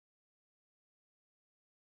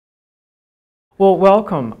Well,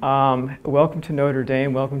 welcome. Welcome to Notre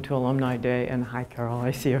Dame. Welcome to Alumni Day. And hi, Carol. I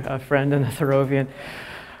see a friend and a Thoreauvian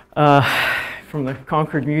from the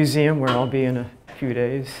Concord Museum, where I'll be in a few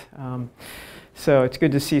days. So it's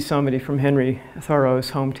good to see somebody from Henry Thoreau's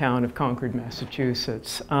hometown of Concord,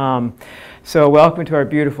 Massachusetts. So welcome to our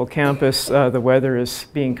beautiful campus. The weather is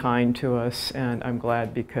being kind to us, and I'm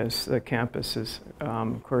glad because the campus is,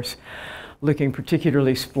 of course, looking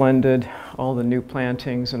particularly splendid, all the new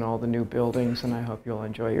plantings and all the new buildings, and I hope you'll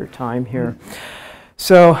enjoy your time here.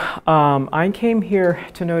 So I came here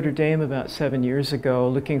to Notre Dame about 7 years ago,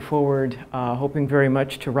 looking forward, hoping very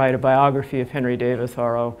much to write a biography of Henry David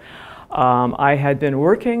Thoreau. I had been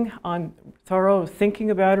working on Thoreau, thinking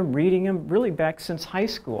about him, reading him, really back since high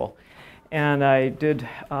school. And I did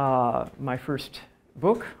my first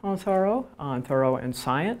book on Thoreau and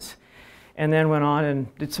science, and then went on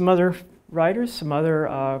and did some other writers, some other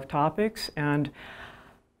topics, and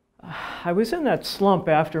I was in that slump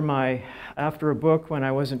after a book when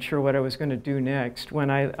I wasn't sure what I was going to do next, when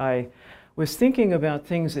I was thinking about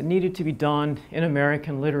things that needed to be done in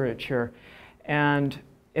American literature, and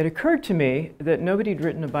it occurred to me that nobody had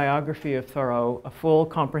written a biography of Thoreau, a full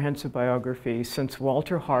comprehensive biography, since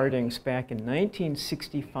Walter Harding's back in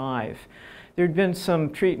 1965. There had been some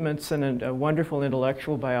treatments and a wonderful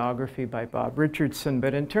intellectual biography by Bob Richardson,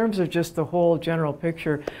 but in terms of just the whole general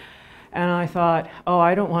picture, and I thought, oh,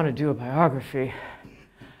 I don't want to do a biography.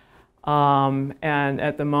 And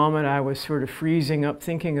at the moment I was sort of freezing up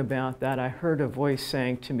thinking about that, I heard a voice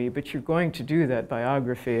saying to me, but you're going to do that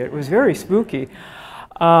biography. It was very spooky.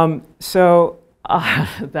 That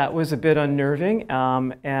was a bit unnerving,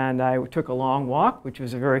 and I took a long walk, which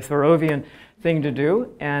was a very Thoreauvian thing to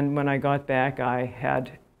do, and when I got back I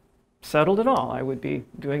had settled it all. I would be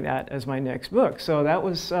doing that as my next book. So that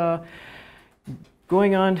was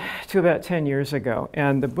going on to about 10 years ago,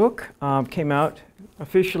 and the book came out,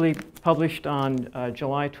 officially published on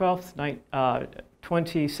July 12th,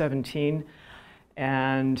 2017,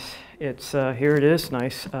 and it's here it is,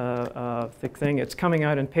 nice thick thing. It's coming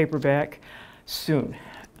out in paperback soon.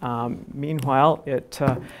 Meanwhile, it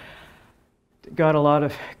got a lot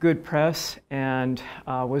of good press and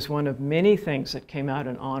was one of many things that came out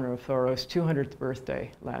in honor of Thoreau's 200th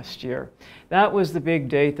birthday last year. That was the big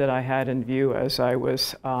date that I had in view as I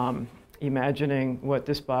was imagining what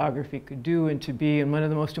this biography could do and to be, and one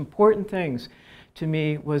of the most important things to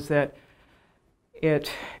me was that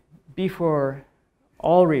it be for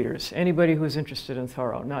all readers, anybody who is interested in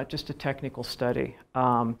Thoreau, not just a technical study.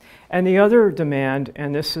 And the other demand,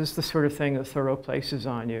 and this is the sort of thing that Thoreau places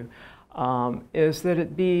on you, is that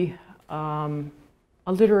it be a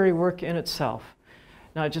literary work in itself,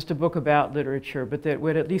 not just a book about literature, but that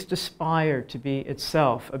would at least aspire to be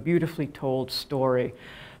itself a beautifully told story.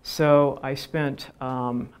 So I spent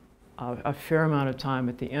a fair amount of time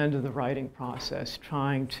at the end of the writing process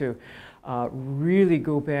trying to really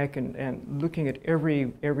go back and looking at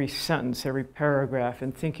every sentence, every paragraph,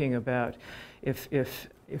 and thinking about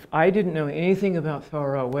if I didn't know anything about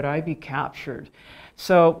Thoreau, would I be captured?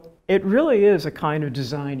 So it really is a kind of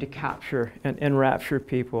design to capture and enrapture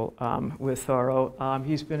people with Thoreau.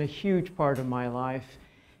 He's been a huge part of my life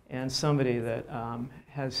and somebody that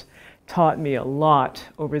has taught me a lot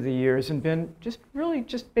over the years and been just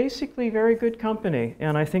basically very good company,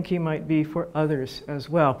 and I think he might be for others as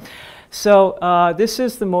well. So this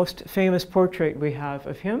is the most famous portrait we have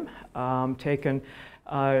of him, taken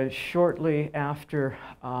shortly after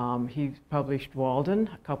he published Walden,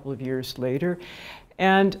 a couple of years later.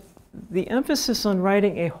 And the emphasis on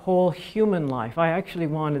writing a whole human life, I actually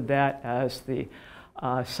wanted that as the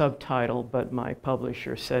subtitle, but my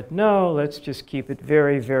publisher said, no, let's just keep it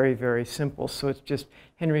very, very, very simple. So it's just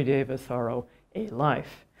Henry David Thoreau, A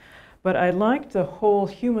Life. But I liked the whole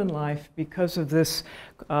human life because of this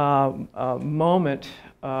moment,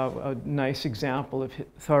 a nice example of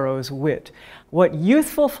Thoreau's wit. What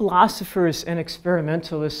youthful philosophers and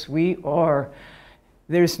experimentalists we are,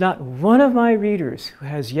 there's not one of my readers who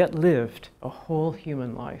has yet lived a whole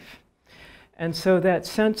human life. And so that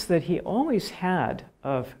sense that he always had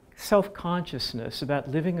of self-consciousness about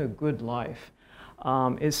living a good life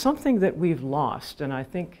is something that we've lost. And I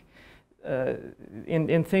think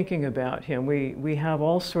in thinking about him, we have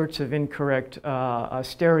all sorts of incorrect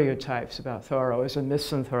stereotypes about Thoreau as a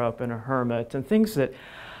misanthrope and a hermit, and things that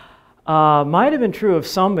might have been true of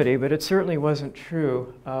somebody, but it certainly wasn't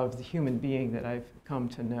true of the human being that I've come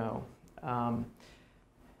to know.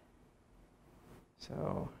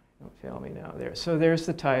 So don't fail me now there. So there's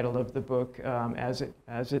the title of the book as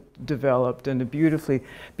it developed, and a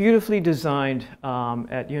beautifully designed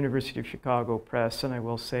at University of Chicago Press, and I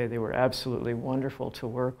will say they were absolutely wonderful to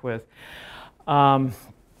work with.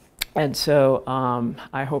 And so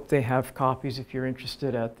I hope they have copies if you're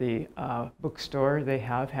interested at the bookstore. They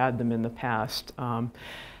have had them in the past.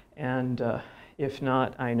 If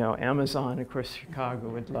not, I know Amazon, of course, Chicago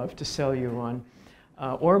would love to sell you one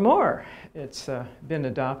or more. It's been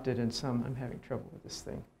adopted in some. I'm having trouble with this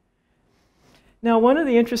thing. Now, one of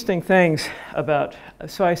the interesting things about,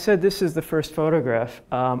 so I said this is the first photograph,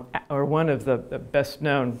 or one of the best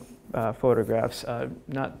known photographs, and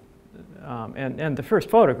the first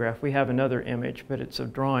photograph. We have another image, but it's a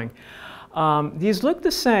drawing. These look the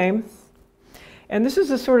same, and this is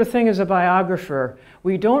the sort of thing as a biographer.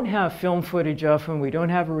 We don't have film footage of him. We don't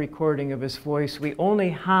have a recording of his voice. We only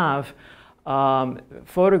have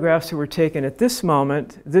photographs that were taken at this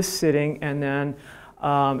moment, this sitting, and then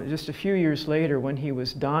just a few years later when he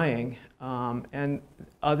was dying. And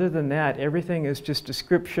other than that, everything is just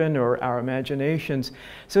description or our imaginations.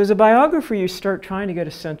 So as a biographer, you start trying to get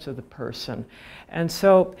a sense of the person. And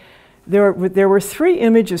so there were 3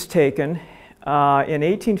 images taken in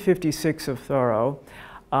 1856 of Thoreau.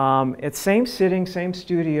 It's same sitting, same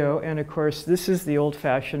studio, and of course this is the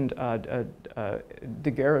old-fashioned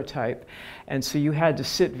daguerreotype, and so you had to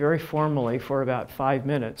sit very formally for about 5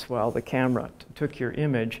 minutes while the camera took your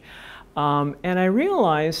image. And I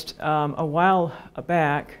realized a while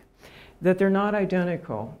back that they're not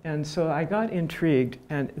identical, and so I got intrigued,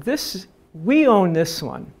 and we own this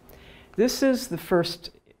one. This is the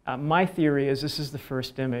first, my theory is this is the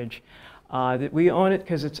first image. That we own it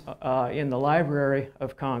because it's in the Library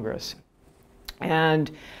of Congress. And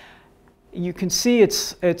you can see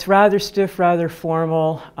it's rather stiff, rather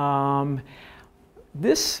formal.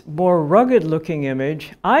 This more rugged looking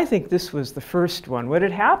image, I think this was the first one. What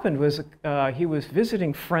had happened was he was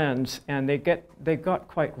visiting friends and they got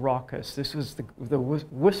quite raucous. This was the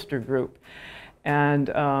Worcester group. And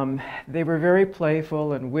they were very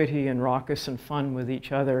playful and witty and raucous and fun with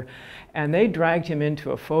each other. And they dragged him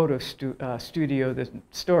into a photo studio. The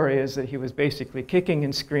story is that he was basically kicking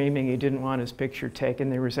and screaming. He didn't want his picture taken.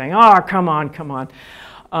 They were saying, "Oh, come on, come on."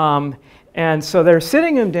 And so they're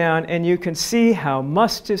sitting him down, and you can see how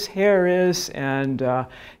mussed his hair is, and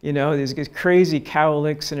you know, these crazy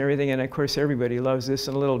cowlicks and everything. And of course, everybody loves this,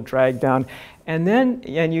 and a little drag down. And then,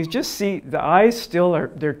 and you just see the eyes still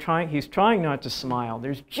are, he's trying not to smile.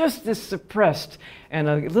 There's just this suppressed and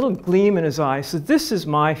a little gleam in his eye. So this is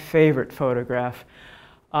my favorite photograph.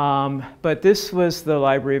 But this was the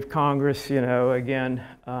Library of Congress, you know, again,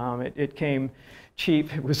 it came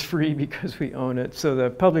cheap. It was free because we own it. So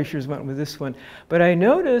the publishers went with this one. But I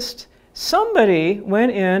noticed somebody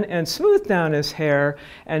went in and smoothed down his hair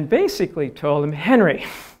and basically told him, "Henry,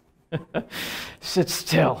 sit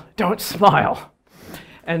still, don't smile."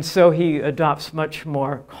 And so he adopts much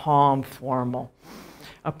more calm, formal,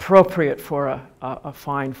 appropriate for a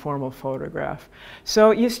fine, formal photograph.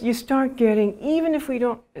 So you start getting, even if we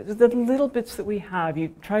don't, the little bits that we have,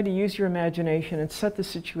 you try to use your imagination and set the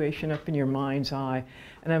situation up in your mind's eye.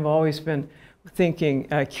 And I've always been thinking,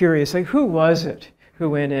 curious, like, who was it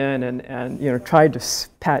who went in and you know, tried to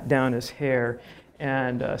pat down his hair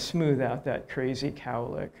and smooth out that crazy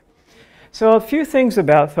cowlick? So a few things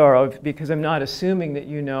about Thoreau, because I'm not assuming that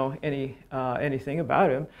you know anything about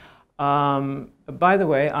him. By the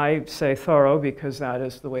way, I say Thoreau because that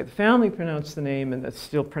is the way the family pronounced the name, and that's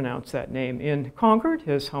still pronounced that name in Concord,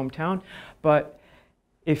 his hometown. But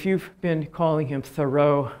if you've been calling him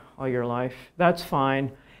Thoreau all your life, that's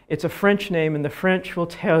fine. It's a French name, and the French will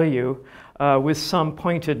tell you with some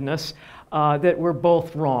pointedness that we're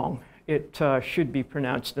both wrong. It should be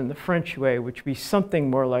pronounced in the French way, which would be something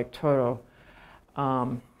more like Thoreau.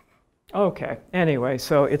 Okay, anyway,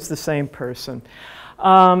 so it's the same person.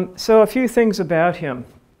 So a few things about him.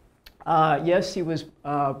 Yes, he was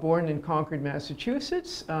born in Concord,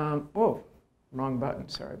 Massachusetts. Oh, wrong button,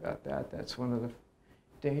 sorry about that. That's one of the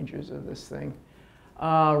dangers of this thing.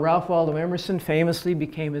 Ralph Waldo Emerson famously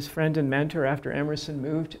became his friend and mentor after Emerson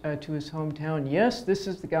moved to his hometown. Yes, this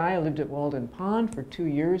is the guy who lived at Walden Pond for 2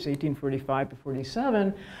 years, 1845 to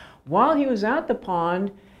 47. While he was at the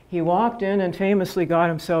pond, he walked in and famously got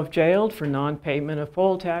himself jailed for non-payment of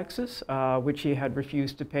poll taxes, which he had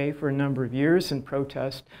refused to pay for a number of years in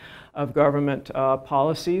protest of government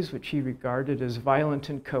policies, which he regarded as violent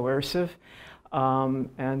and coercive.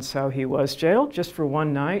 And so he was jailed just for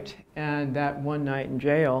one night, and that one night in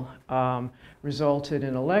jail resulted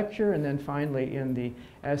in a lecture, and then finally in the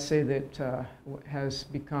essay that has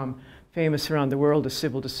become famous around the world, A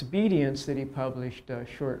Civil Disobedience, that he published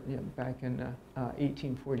back in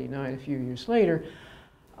 1849, a few years later.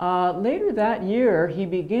 Later that year, he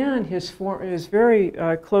began his very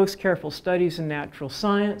close, careful studies in natural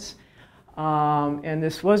science. And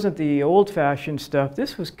this wasn't the old-fashioned stuff.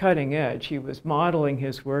 This was cutting edge. He was modeling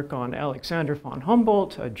his work on Alexander von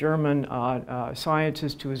Humboldt, a German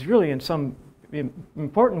scientist who was really in some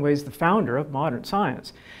important ways the founder of modern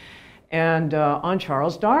science, and on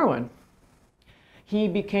Charles Darwin. He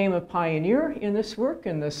became a pioneer in this work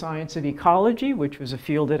in the science of ecology, which was a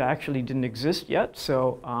field that actually didn't exist yet,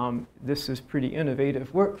 so this is pretty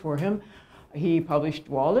innovative work for him. He published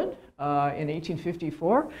Walden in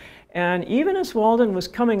 1854, and even as Walden was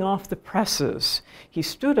coming off the presses, he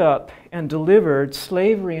stood up and delivered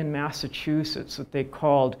Slavery in Massachusetts, what they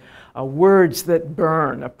called Words That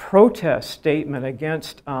Burn, a protest statement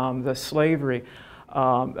against the slavery,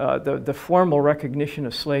 the formal recognition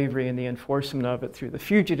of slavery and the enforcement of it through the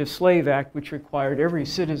Fugitive Slave Act, which required every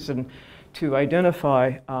citizen to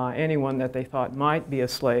identify anyone that they thought might be a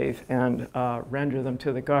slave and render them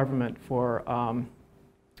to the government for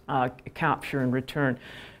capture and return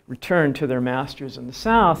to their masters in the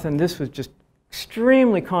South. And this was just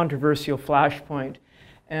extremely controversial flashpoint.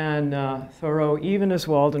 And Thoreau, even as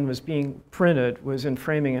Walden was being printed, was in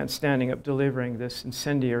framing and standing up delivering this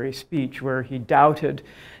incendiary speech where he doubted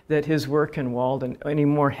that his work in Walden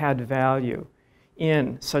anymore had value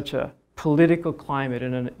in such a political climate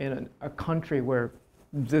in a country where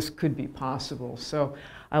this could be possible. So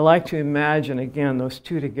I like to imagine, again, those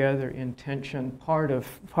two together in tension, part of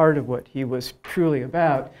what he was truly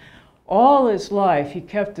about. All his life, he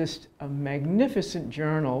kept this magnificent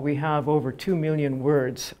journal. We have over 2 million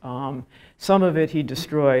words. Some of it he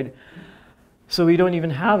destroyed, so we don't even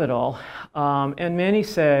have it all. And many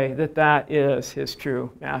say that that is his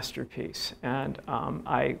true masterpiece. And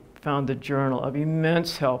I found the journal of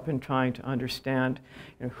immense help in trying to understand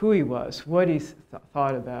who he was, what he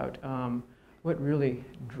thought about, what really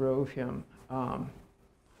drove him. Get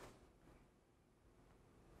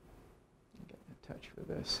in touch with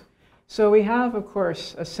this. So we have, of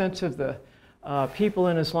course, a sense of the people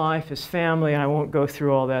in his life, his family. I won't go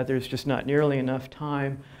through all that. There's just not nearly enough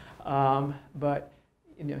time. But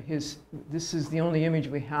this is the only image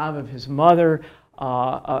we have of his mother,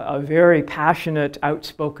 a very passionate,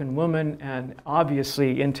 outspoken woman, and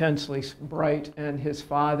obviously intensely bright, and his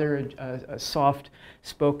father, a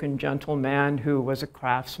soft-spoken, gentle man who was a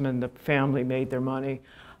craftsman. The family made their money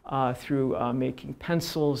through making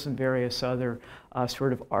pencils and various other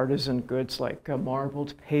sort of artisan goods like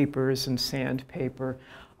marbled papers and sandpaper.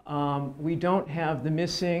 We don't have, the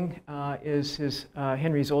missing is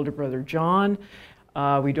Henry's older brother John.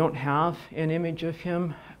 We don't have an image of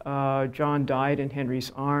him. John died in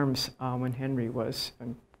Henry's arms when Henry was,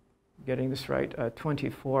 I'm getting this right,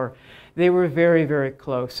 24. They were very, very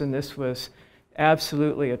close, and this was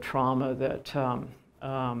absolutely a trauma that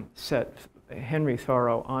set Henry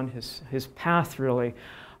Thoreau on his path, really,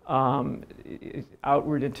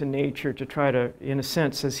 outward into nature to try to, in a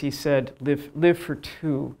sense, as he said, live for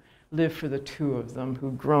the two of them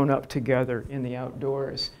who'd grown up together in the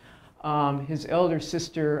outdoors. His elder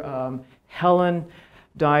sister, Helen,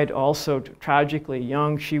 died also tragically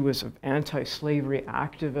young. She was an anti-slavery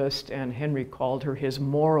activist, and Henry called her his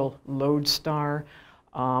moral lodestar,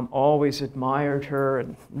 always admired her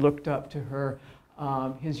and looked up to her.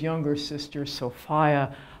 His younger sister,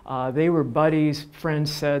 Sophia, they were buddies.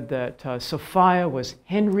 Friends said that Sophia was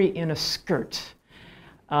Henry in a skirt.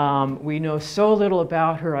 We know so little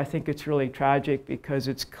about her. I think it's really tragic because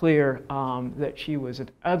it's clear that she was an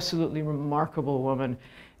absolutely remarkable woman.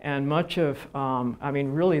 And much of, I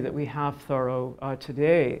mean, really that we have Thoreau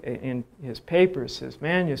today in his papers, his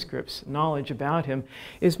manuscripts, knowledge about him,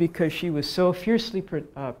 is because she was so fiercely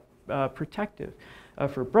protective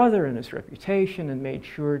of her brother and his reputation, and made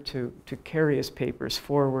sure to carry his papers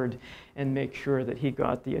forward and make sure that he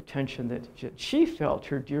got the attention that she felt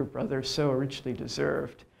her dear brother so richly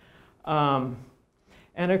deserved. And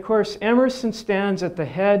of course, Emerson stands at the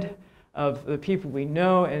head of the people we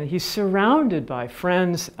know, and he's surrounded by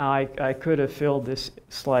friends. I could have filled this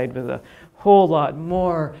slide with a whole lot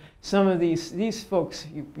more. Some of these folks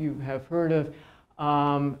you have heard of.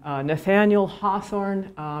 Nathaniel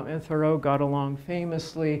Hawthorne and Thoreau got along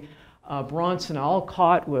famously. Bronson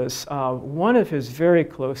Alcott was one of his very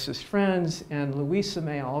closest friends, and Louisa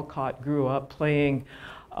May Alcott grew up playing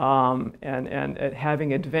and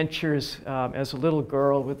having adventures as a little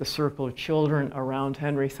girl with a circle of children around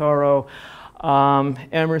Henry Thoreau.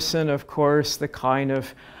 Emerson, of course, the kind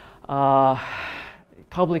of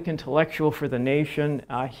public intellectual for the nation.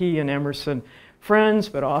 He and Emerson, friends,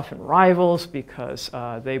 but often rivals, because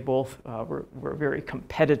they both were very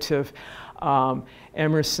competitive.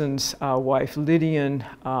 Emerson's wife, Lydian,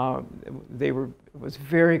 they were was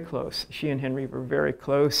very close. She and Henry were very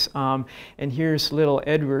close. And here's little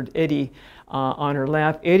Eddie, on her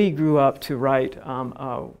lap. Eddie grew up to write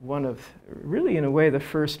one of, really in a way, the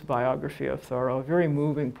first biography of Thoreau, a very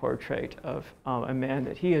moving portrait of a man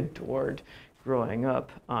that he adored growing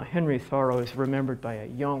up. Henry Thoreau is remembered by a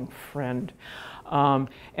young friend.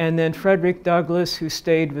 And then Frederick Douglass, who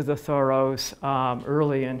stayed with the Thoreaus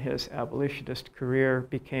early in his abolitionist career,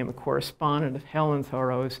 became a correspondent of Helen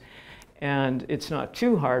Thoreau's. And it's not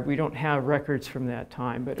too hard, we don't have records from that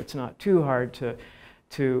time, but it's not too hard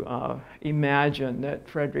to imagine that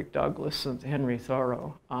Frederick Douglass and Henry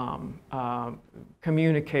Thoreau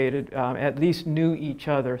communicated, at least knew each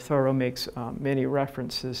other. Thoreau makes many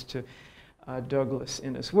references to Douglass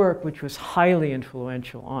in his work, which was highly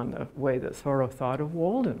influential on the way that Thoreau thought of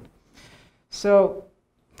Walden. So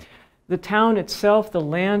the town itself, the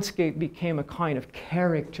landscape became a kind of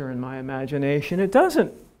character in my imagination. It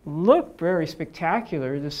doesn't look very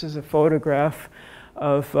spectacular. This is a photograph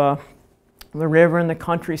of the river and the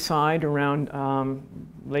countryside around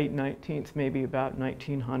late 19th, maybe about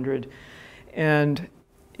 1900. And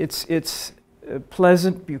it's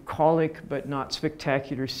pleasant, bucolic, but not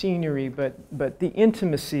spectacular scenery, but the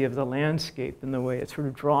intimacy of the landscape and the way it sort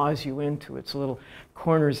of draws you into its little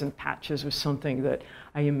corners and patches was something that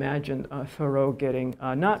I imagined Thoreau getting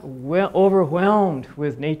not overwhelmed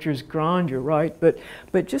with nature's grandeur, right, but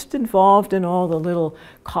just involved in all the little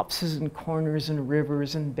copses and corners and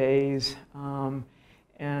rivers and bays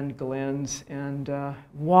and glens and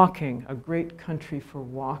walking, a great country for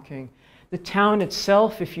walking. The town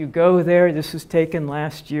itself, if you go there, this was taken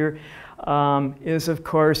last year, is of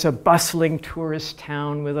course a bustling tourist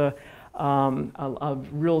town with a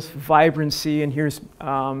real vibrancy. And here's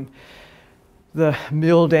the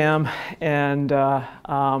mill dam, and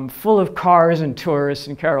full of cars and tourists.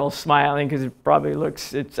 And Carol's smiling because it probably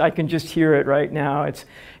looks, I can just hear it right now.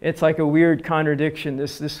 It's like a weird contradiction,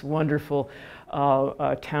 this wonderful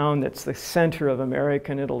town that's the center of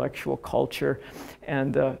American intellectual culture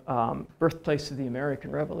and the birthplace of the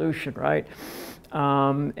American Revolution, right?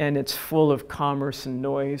 And it's full of commerce and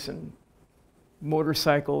noise and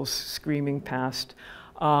motorcycles screaming past.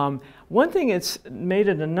 One thing it's made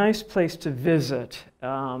it a nice place to visit,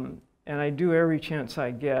 and I do every chance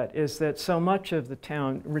I get, is that so much of the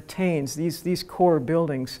town retains these core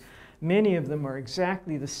buildings. Many of them are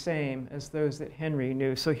exactly the same as those that Henry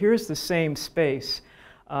knew. So here's the same space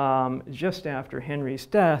just after Henry's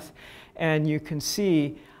death. And you can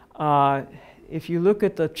see, if you look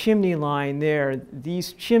at the chimney line there,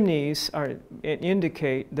 these chimneys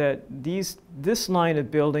indicate that this line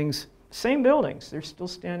of buildings, same buildings, they're still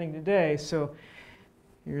standing today. So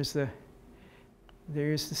there's the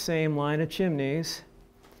same line of chimneys.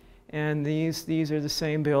 And these are the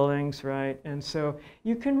same buildings, right? And so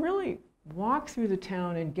you can really walk through the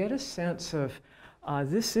town and get a sense of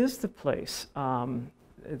this is the place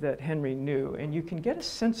that Henry knew. And you can get a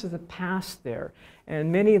sense of the past there and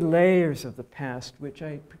many layers of the past, which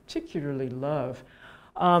I particularly love.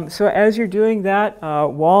 So as you're doing that,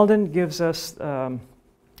 Walden gives us, on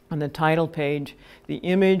the title page, the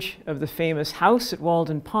image of the famous house at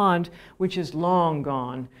Walden Pond, which is long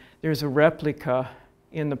gone. There's a replica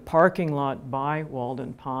in the parking lot by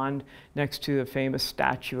Walden Pond next to the famous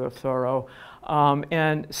statue of Thoreau.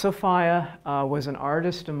 And Sophia was an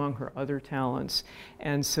artist among her other talents.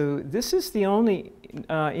 And so this is the only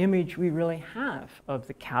image we really have of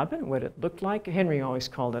the cabin, what it looked like. Henry always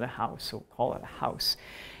called it a house, so we'll call it a house.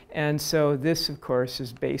 And so this, of course,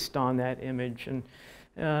 is based on that image. And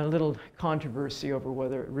a little controversy over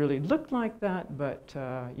whether it really looked like that, but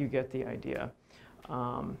you get the idea.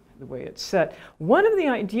 The way it's set. One of the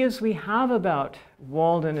ideas we have about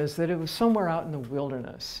Walden is that it was somewhere out in the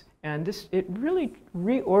wilderness. And it really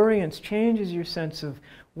reorients, changes your sense of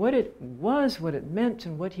what it was, what it meant,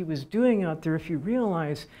 and what he was doing out there if you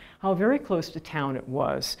realize how very close to town it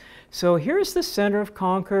was. So here's the center of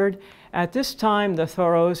Concord. At this time, the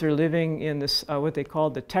Thoreaus are living in this, what they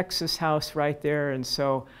called the Texas house right there. And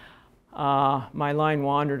so my line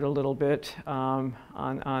wandered a little bit on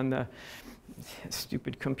the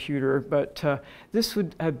stupid computer, but this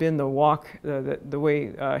would have been the walk, the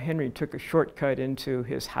way Henry took a shortcut into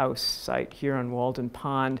his house site here on Walden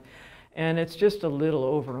Pond, and it's just a little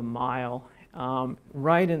over a mile,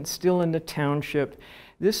 right and still in the township.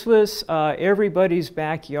 This was everybody's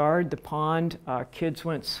backyard, the pond. Kids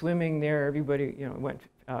went swimming there. Everybody,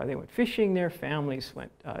 they went fishing there. Families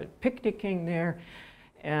went picnicking there,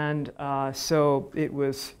 and so it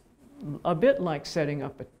was a bit like setting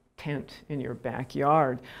up a tent in your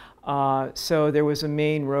backyard. So there was a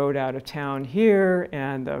main road out of town here,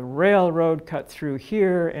 and the railroad cut through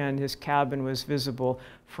here, and his cabin was visible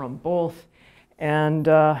from both. And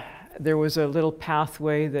there was a little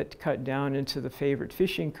pathway that cut down into the favorite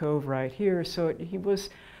fishing cove right here. So he was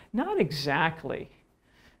not exactly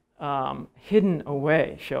hidden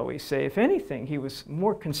away, shall we say. If anything, he was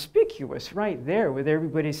more conspicuous right there, with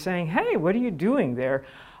everybody saying, "Hey, what are you doing there,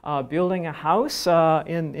 building a house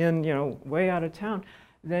in way out of town?"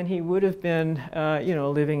 Then he would have been,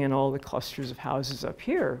 living in all the clusters of houses up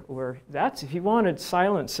here, where if he wanted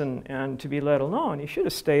silence and to be let alone, he should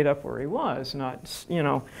have stayed up where he was, not,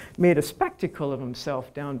 made a spectacle of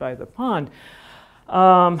himself down by the pond.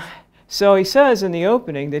 So he says in the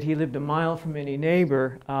opening that he lived a mile from any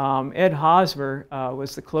neighbor. Ed Hosmer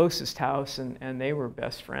was the closest house, and they were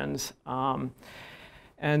best friends.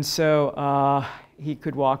 And so he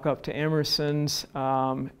could walk up to Emerson's.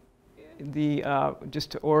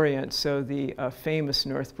 Just to orient, so the famous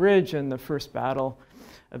North Bridge and the first battle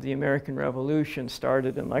of the American Revolution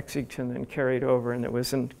started in Lexington and carried over, and it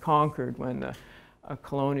was in Concord when the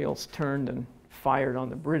colonials turned and fired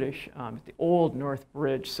on the British at the old North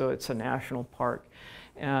Bridge, so it's a national park.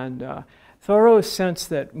 And Thoreau sensed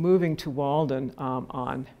that moving to Walden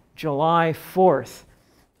on July 4th,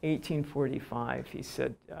 1845, he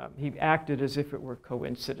said, he acted as if it were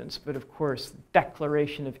coincidence, but of course the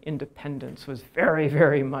Declaration of Independence was very,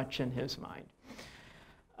 very much in his mind.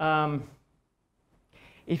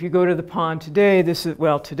 If you go to the pond today,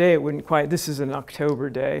 today it wouldn't quite, this is an October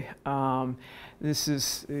day. This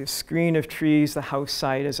is a screen of trees. The house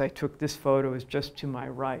site, as I took this photo, is just to my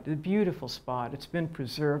right. A beautiful spot. It's been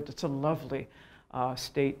preserved. It's a lovely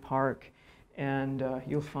state park. And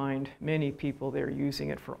you'll find many people there using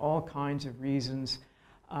it for all kinds of reasons.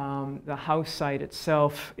 The house site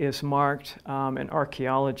itself is marked. An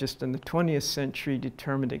archaeologist in the 20th century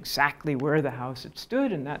determined exactly where the house had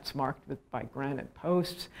stood, and that's marked by granite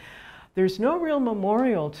posts. There's no real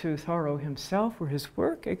memorial to Thoreau himself or his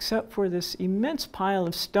work, except for this immense pile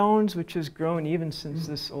of stones, which has grown even since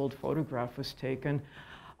this old photograph was taken.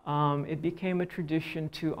 It became a tradition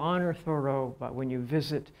to honor Thoreau when you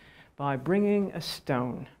visit, by bringing a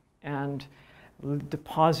stone and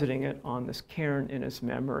depositing it on this cairn in his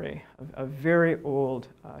memory, a very old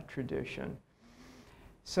tradition.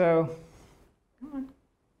 So, come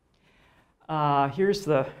on. Here's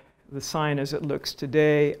the sign as it looks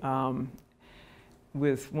today,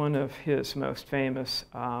 with one of his most famous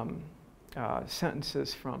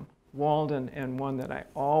sentences from Walden, and one that I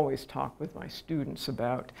always talk with my students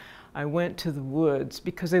about. I went to the woods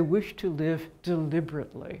because I wished to live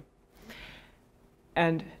deliberately,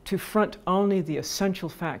 and to front only the essential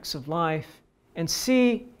facts of life, and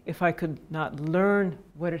see if I could not learn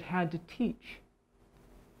what it had to teach,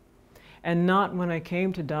 and not, when I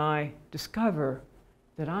came to die, discover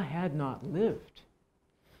that I had not lived.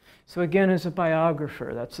 So again, as a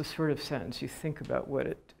biographer, that's the sort of sentence you think about.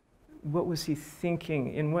 What was he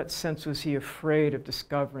thinking? In what sense was he afraid of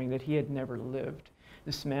discovering that he had never lived?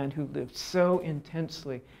 This man who lived so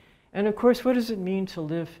intensely. And of course, what does it mean to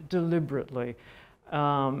live deliberately?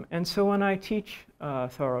 And so when I teach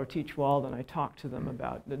Thoreau, teach Walden, I talk to them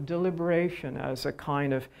about the deliberation as a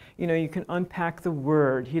kind of, you can unpack the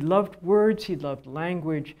word. He loved words, he loved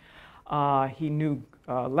language. He knew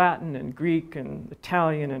Latin and Greek and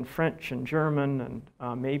Italian and French and German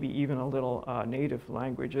and maybe even a little native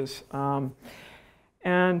languages.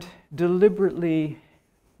 And deliberately,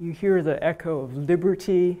 you hear the echo of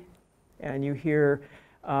liberty, and you hear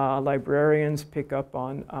librarians pick up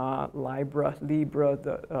on liber, the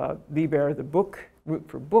book, root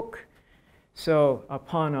for book. So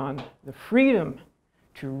on the freedom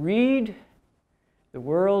to read the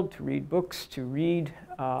world, to read books, to read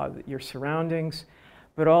your surroundings,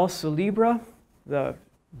 but also libra, the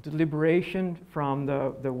deliberation from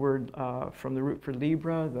the word, from the root for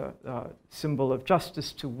libra, the symbol of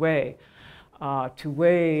justice, to weigh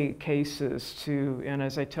cases, and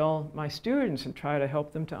as I tell my students and try to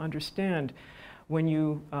help them to understand, when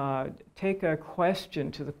you take a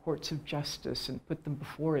question to the courts of justice and put them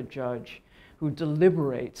before a judge who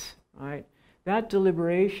deliberates, right? That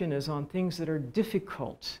deliberation is on things that are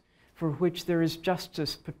difficult, for which there is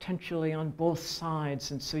justice potentially on both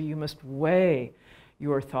sides, and so you must weigh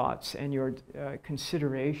your thoughts and your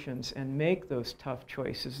considerations and make those tough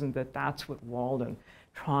choices, and that's what Walden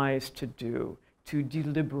tries to do, to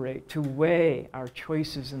deliberate, to weigh our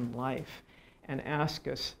choices in life and ask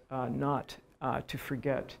us not to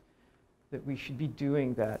forget that we should be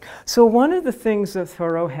doing that. So one of the things that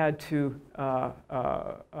Thoreau had to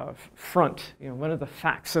front, one of the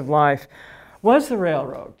facts of life, was the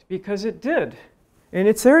railroad, because it did. And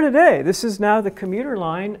it's there today. This is now the commuter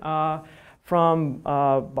line from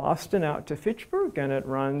Boston out to Fitchburg, and it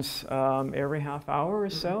runs every half hour or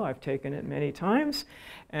so. I've taken it many times.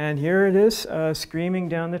 And here it is screaming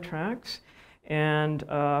down the tracks. And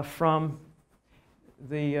from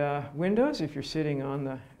the windows, if you're sitting on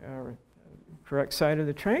the correct side of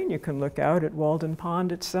the train, you can look out at Walden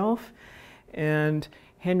Pond itself. And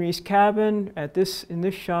Henry's cabin in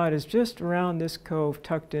this shot is just around this cove,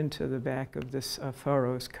 tucked into the back of this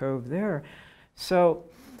Thoreau's Cove there. So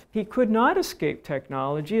he could not escape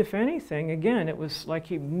technology. If anything, again, it was like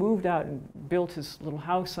he moved out and built his little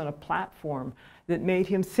house on a platform that made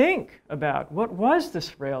him think about what was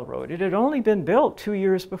this railroad. It had only been built 2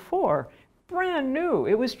 years before, brand new.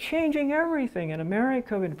 It was changing everything in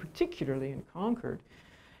America, and particularly in Concord.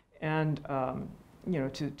 And you know,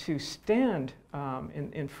 to stand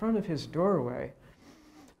in front of his doorway,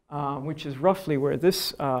 which is roughly where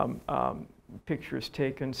this picture is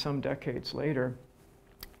taken some decades later,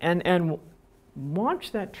 and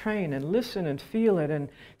watch that train and listen and feel it and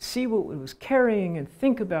see what it was carrying and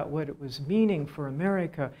think about what it was meaning for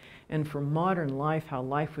America and for modern life, how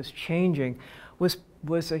life was changing,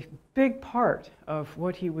 was a big part of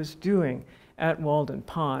what he was doing at Walden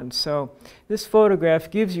Pond. So this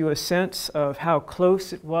photograph gives you a sense of how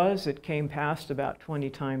close it was. It came past about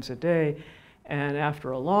 20 times a day, and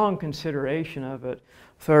after a long consideration of it,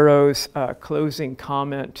 Thoreau's closing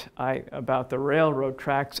comment about the railroad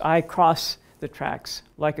tracks, "I cross the tracks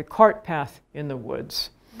like a cart path in the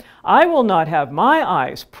woods. I will not have my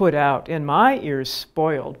eyes put out and my ears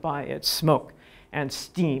spoiled by its smoke and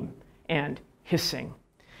steam and hissing."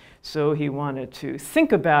 So he wanted to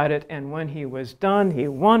think about it, and when he was done, he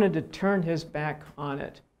wanted to turn his back on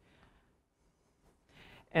it.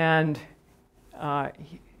 And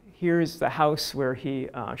here's the house where he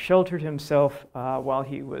sheltered himself while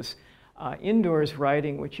he was indoors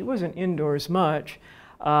writing, which he wasn't indoors much.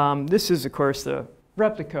 This is, of course, the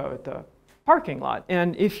replica at the parking lot.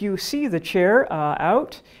 And if you see the chair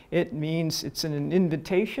out, it means it's an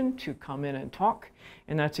invitation to come in and talk.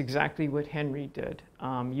 And that's exactly what Henry did.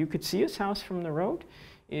 You could see his house from the road.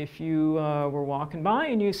 If you were walking by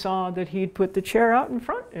and you saw that he'd put the chair out in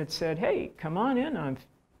front, it said, "Hey, come on in, I'm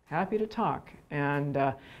happy to talk." And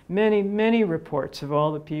many, many reports of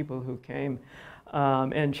all the people who came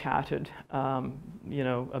and chatted, you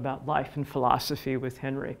know, about life and philosophy with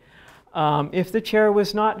Henry. If the chair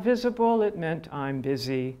was not visible, it meant, "I'm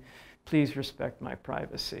busy, please respect my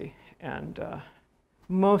privacy." And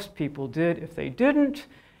most people did. If they didn't,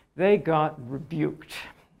 they got rebuked.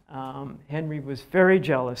 Henry was very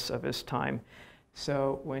jealous of his time.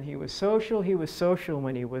 So when he was social, he was social.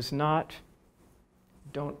 When he was not,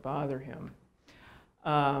 don't bother him.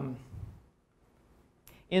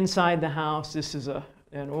 Inside the house, this is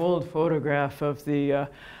an old photograph of the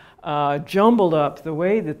jumbled up, the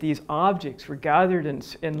way that these objects were gathered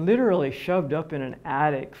and literally shoved up in an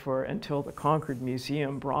attic until the Concord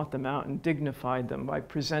Museum brought them out and dignified them by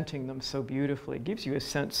presenting them so beautifully. It gives you a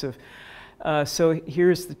sense of, so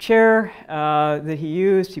here's the chair that he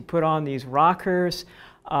used. He put on these rockers.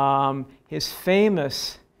 His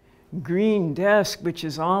famous green desk, which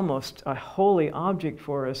is almost a holy object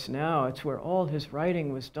for us now. It's where all his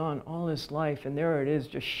writing was done all his life, and there it is,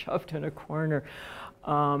 just shoved in a corner.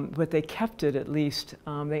 But they kept it, at least.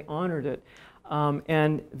 They honored it.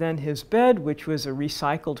 And then his bed, which was a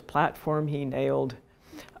recycled platform, he nailed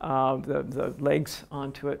the legs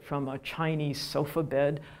onto it from a Chinese sofa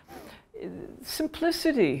bed.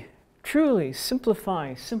 Simplicity, truly,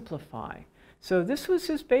 simplify, simplify. So this was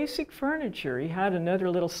his basic furniture. He had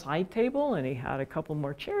another little side table, and he had a couple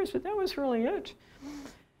more chairs, but that was really it.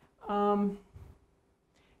 And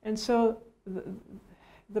so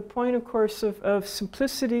the point, of course, of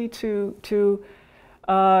simplicity to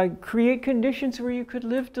create conditions where you could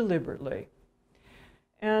live deliberately.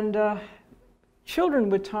 And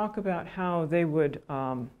children would talk about how they would,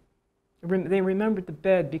 they remembered the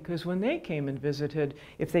bed because when they came and visited,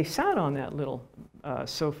 if they sat on that little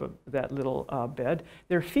sofa, that little bed,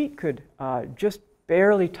 their feet could just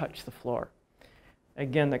barely touch the floor.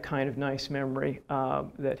 Again, the kind of nice memory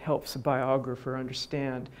that helps a biographer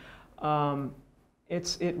understand.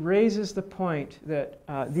 It raises the point that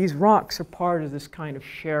these rocks are part of this kind of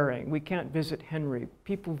sharing. We can't visit Henry.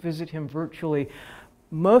 People visit him virtually.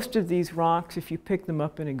 Most of these rocks, if you pick them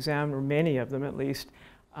up and examine, or many of them at least,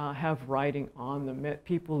 have writing on them.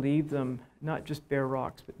 People leave them, not just bare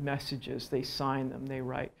rocks, but messages. They sign them. They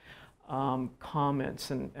write comments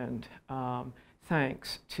and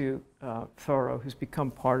thanks to Thoreau, who's become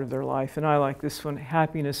part of their life. And I like this one,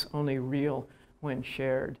 happiness only real when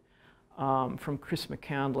shared. from Chris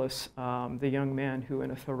McCandless, the young man who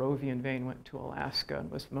in a Thoreauvian vein went to Alaska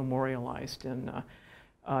and was memorialized in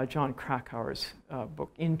John Krakauer's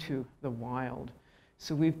book, Into the Wild.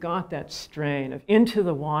 So we've got that strain of into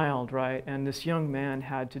the wild, right? And this young man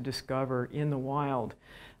had to discover in the wild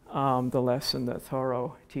the lesson that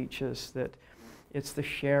Thoreau teaches, that it's the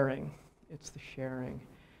sharing. It's the sharing.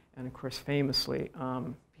 And of course, famously,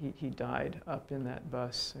 he died up in that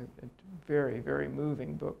bus. A very, very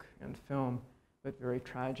moving book and film, but very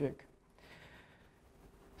tragic.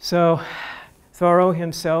 So Thoreau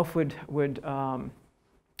himself would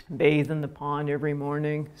bathe in the pond every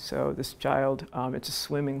morning. So this child, it's a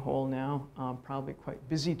swimming hole now, probably quite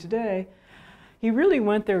busy today. He really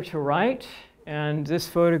went there to write, and this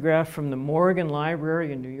photograph from the Morgan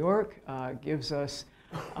Library in New York gives us,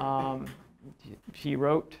 he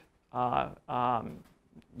wrote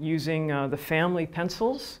using the family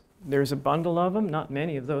pencils. There's a bundle of them, not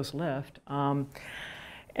many of those left.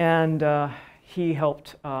 He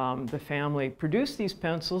helped the family produce these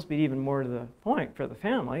pencils, but even more to the point for the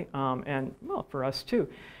family, and well, for us too,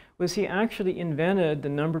 was he actually invented the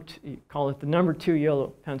number two, call it the number 2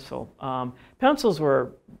 yellow pencil. Pencils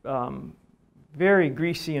were very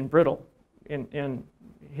greasy and brittle in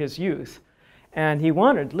his youth, and he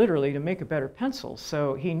wanted literally to make a better pencil.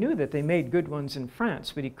 So he knew that they made good ones in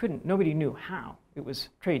France, but he couldn't, nobody knew how. It was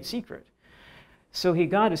trade secret. So he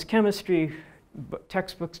got his chemistry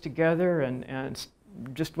textbooks together and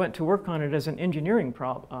just went to work on it as an engineering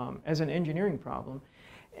problem,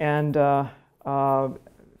 and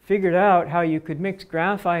figured out how you could mix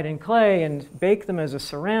graphite and clay and bake them as a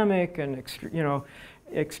ceramic and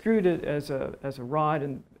extrude it as a rod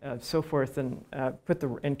and so forth, and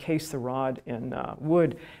encase the rod in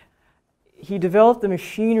wood. He developed the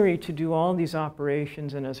machinery to do all these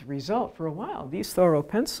operations, and as a result, for a while, these Thoreau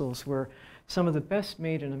pencils were some of the best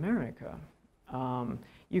made in America.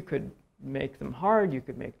 You could make them hard, you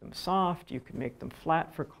could make them soft, you could make them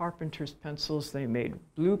flat for carpenter's pencils. They made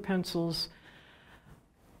blue pencils.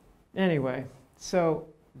 Anyway, so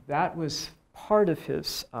that was part of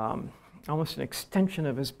his, almost an extension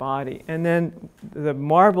of his body. And then the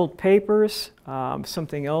marbled papers,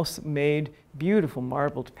 something else made, beautiful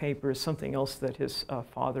marbled papers, something else that his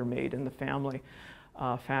father made in the family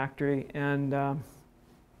factory. And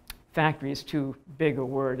factory is too big a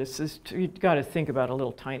word. It's just, you've got to think about a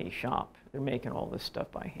little tiny shop. They're making all this stuff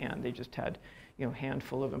by hand. They just had, a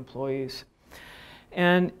handful of employees.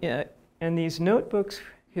 And these notebooks,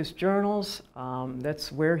 his journals,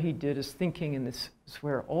 that's where he did his thinking, and this is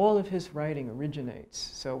where all of his writing originates.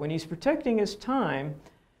 So when he's protecting his time,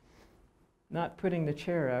 not putting the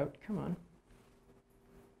chair out, come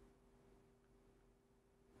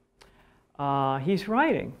on. He's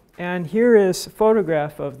writing. And here is a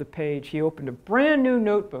photograph of the page. He opened a brand new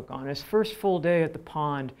notebook on his first full day at the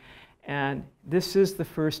pond. And this is the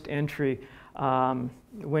first entry.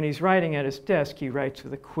 When he's writing at his desk, he writes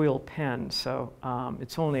with a quill pen. So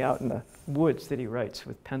it's only out in the woods that he writes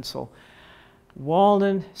with pencil.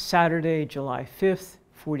 Walden, Saturday, July 5th,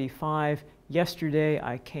 45. Yesterday,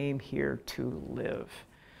 I came here to live.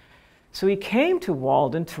 So he came to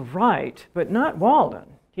Walden to write, but not Walden.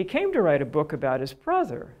 He came to write a book about his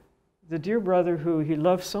brother, the dear brother who he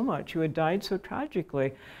loved so much, who had died so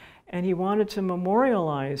tragically. And he wanted to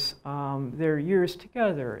memorialize their years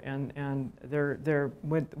together and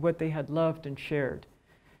what they had loved and shared.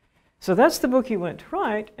 So that's the book he went to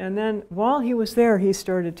write. And then while he was there, he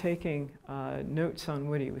started taking notes on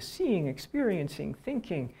what he was seeing, experiencing,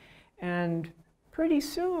 thinking. And pretty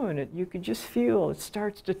soon, you could just feel it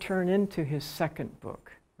starts to turn into his second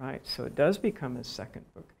book, right? So it does become his second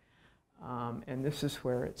book. And this is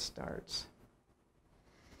where it starts.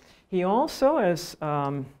 He also, as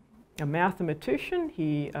a mathematician,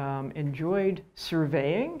 he enjoyed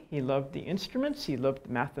surveying. He loved the instruments. He loved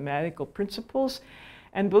the mathematical principles.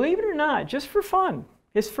 And believe it or not, just for fun,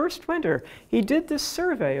 his first winter, he did this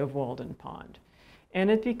survey of Walden Pond.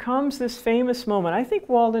 And it becomes this famous moment. I think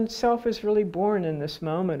Walden himself is really born in this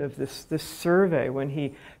moment of this survey when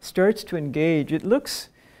he starts to engage. It looks,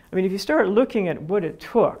 I mean, if you start looking at what it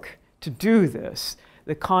took to do this,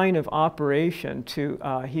 the kind of operation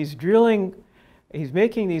to, he's drilling, he's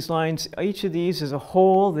making these lines. Each of these is a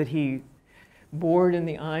hole that he bored in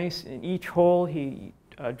the ice. In each hole, he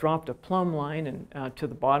dropped a plumb line and to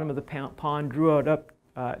the bottom of the pond, drew it up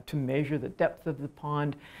to measure the depth of the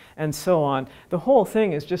pond, and so on. The whole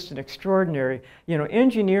thing is just an extraordinary,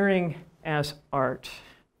 engineering as art.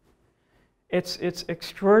 It's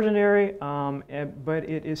extraordinary, but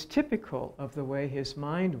it is typical of the way his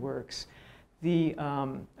mind works. The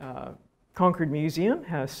Concord Museum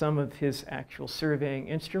has some of his actual surveying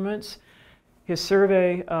instruments. His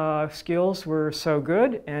survey skills were so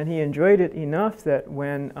good, and he enjoyed it enough that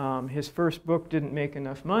when his first book didn't make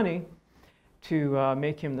enough money to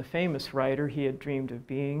make him the famous writer he had dreamed of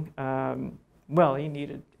being, well, he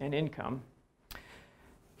needed an income.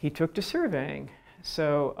 He took to surveying.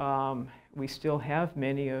 So we still have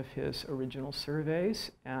many of his original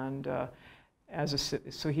surveys, and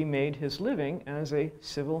so he made his living as a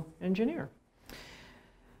civil engineer.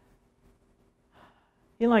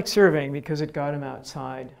 He liked surveying because it got him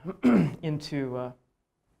outside into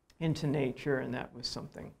nature, and that was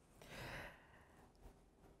something.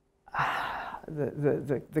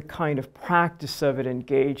 The kind of practice of it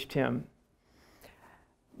engaged him.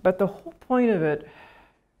 But the whole point of it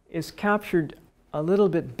is captured a little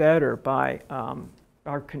bit better by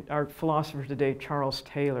our philosopher today, Charles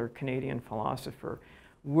Taylor, Canadian philosopher,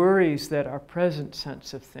 worries that our present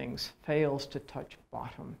sense of things fails to touch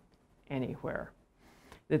bottom anywhere.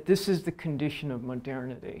 That this is the condition of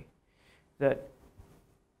modernity, that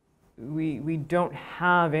we don't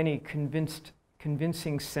have any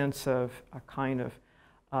convincing sense of a kind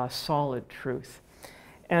of solid truth.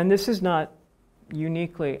 And this is not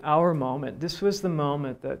uniquely our moment. This was the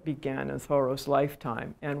moment that began in Thoreau's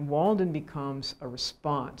lifetime, and Walden becomes a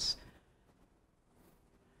response.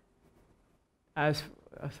 As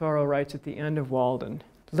Thoreau writes at the end of Walden,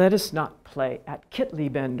 "Let us not play at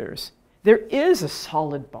Kitley benders. There is a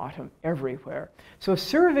solid bottom everywhere." So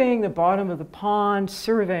surveying the bottom of the pond,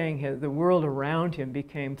 surveying the world around him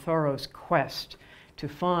became Thoreau's quest to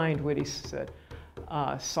find what he said,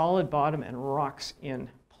 solid bottom and rocks in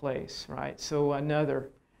place, right? So another,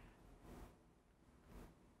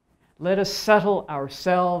 "Let us settle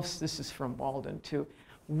ourselves," this is from Walden too,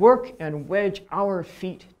 "work and wedge our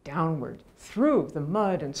feet downward through the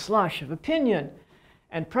mud and slush of opinion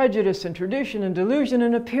and prejudice and tradition and delusion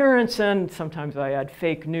and appearance," and sometimes I add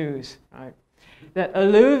fake news, right? "That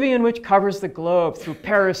alluvion which covers the globe through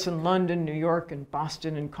Paris and London, New York and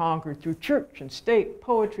Boston and Concord, through church and state,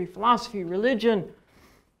 poetry, philosophy, religion,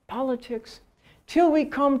 politics, till we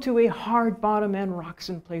come to a hard bottom and rocks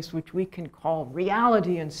in place which we can call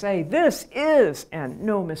reality and say, this is, and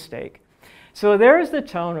no mistake." So there's the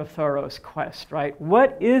tone of Thoreau's quest, right?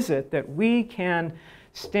 What is it that we can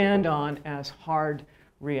stand on as hard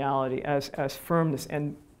reality, as firmness?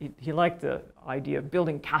 And he liked the idea of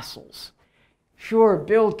building castles. Sure,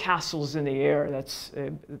 build castles in the air,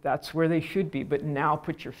 that's where they should be, but now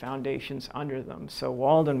put your foundations under them. So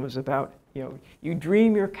Walden was about, you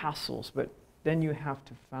dream your castles, but then you have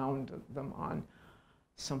to found them on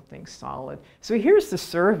something solid. So here's the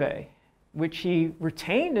survey, which he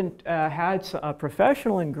retained and had a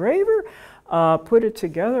professional engraver put it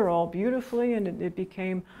together all beautifully, and it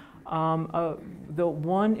became the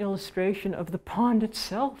one illustration of the pond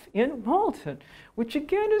itself in Walden, which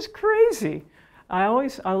again is crazy. I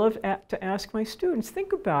love to ask my students,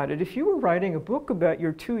 think about it. If you were writing a book about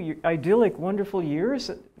your two idyllic, wonderful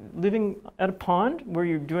years living at a pond where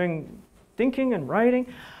you're doing thinking and writing,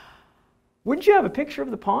 wouldn't you have a picture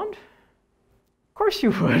of the pond? Of course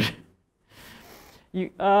you would.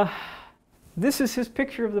 This is his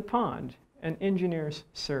picture of the pond, an engineer's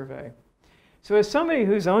survey. So as somebody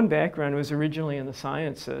whose own background was originally in the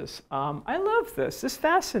sciences, I love this. This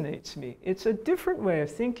fascinates me. It's a different way of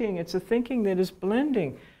thinking. It's a thinking that is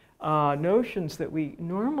blending notions that we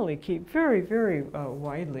normally keep very, very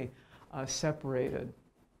widely separated.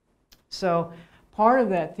 So part of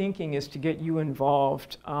that thinking is to get you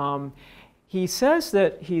involved. He says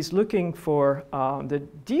that he's looking for the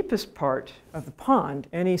deepest part of the pond,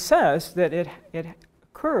 and he says that it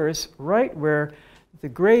occurs right where the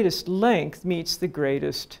greatest length meets the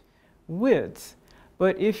greatest width.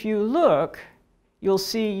 But if you look, you'll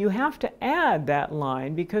see you have to add that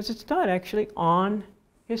line because it's not actually on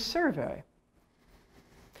his survey.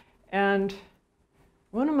 And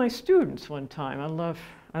one of my students one time,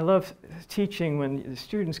 I love teaching when the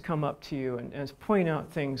students come up to you and point out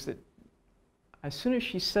things that, as soon as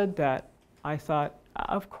she said that, I thought,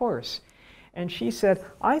 of course. And she said,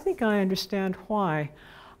 "I think I understand why.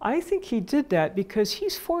 I think he did that because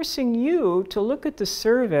he's forcing you to look at the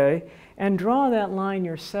survey and draw that line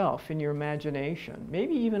yourself in your imagination,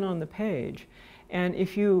 maybe even on the page. And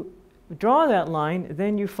if you draw that line,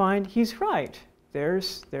 then you find he's right.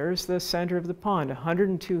 There's the center of the pond,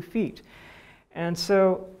 102 feet. And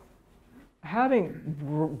so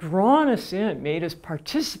having drawn us in, made us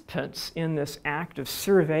participants in this act of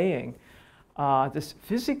surveying this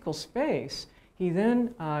physical space, he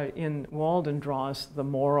then, in Walden, draws the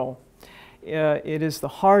moral. it is the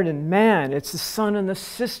heart in man, it's the sun in the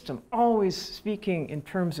system, always speaking in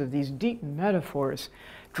terms of these deep metaphors.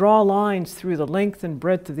 Draw lines through the length and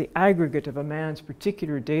breadth of the aggregate of a man's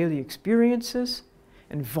particular daily experiences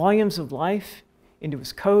and volumes of life into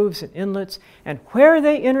his coves and inlets, and where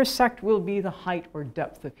they intersect will be the height or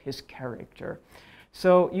depth of his character.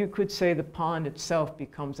 So you could say the pond itself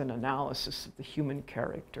becomes an analysis of the human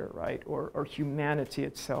character, right? Or humanity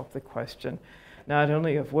itself, the question not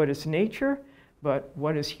only of what is nature, but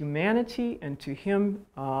what is humanity, and to him,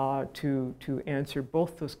 to answer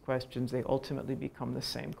both those questions, they ultimately become the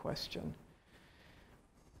same question.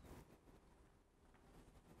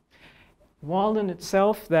 Walden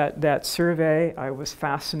itself, that survey, I was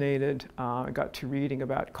fascinated. I got to reading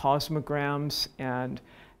about cosmograms and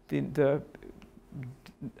the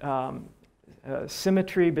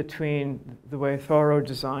symmetry between the way Thoreau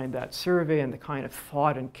designed that survey and the kind of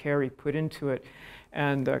thought and care he put into it,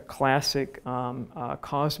 and the classic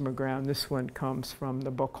cosmogram. This one comes from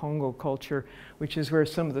the Bokongo culture, which is where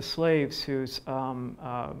some of the slaves whose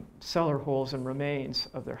cellar holes and remains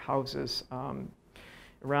of their houses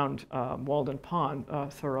around Walden Pond,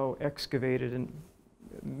 Thoreau excavated and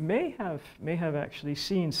may have actually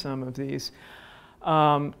seen some of these.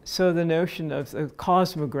 So the notion of the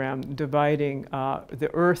cosmogram dividing the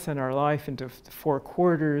earth and our life into four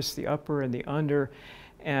quarters, the upper and the under,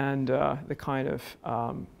 and the kind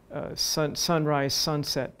of sunrise,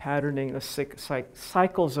 sunset patterning, the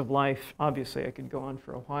cycles of life. Obviously, I could go on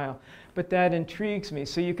for a while, but that intrigues me.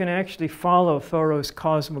 So you can actually follow Thoreau's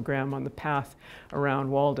cosmogram on the path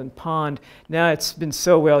around Walden Pond. Now it's been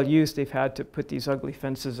so well used, they've had to put these ugly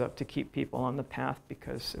fences up to keep people on the path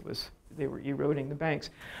because they were eroding the banks.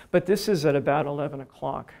 But this is at about 11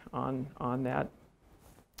 o'clock on that,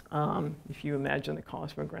 if you imagine the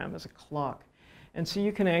cosmogram as a clock. And so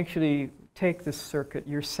you can actually take this circuit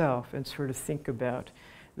yourself and sort of think about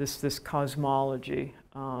this cosmology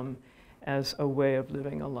as a way of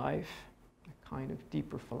living a life, a kind of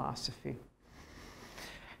deeper philosophy.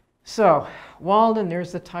 So Walden,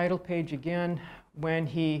 there's the title page again. When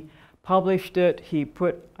he published it, he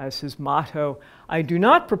put as his motto, "I do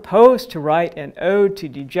not propose to write an ode to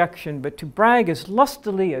dejection, but to brag as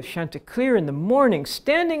lustily as Chanticleer in the morning,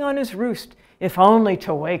 standing on his roost, if only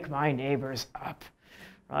to wake my neighbors up."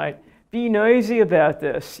 Right? Be noisy about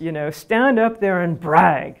this, you know, stand up there and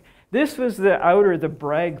brag. This was the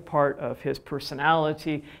brag part of his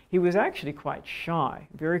personality. He was actually quite shy,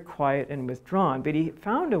 very quiet and withdrawn, but he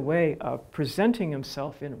found a way of presenting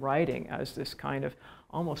himself in writing as this kind of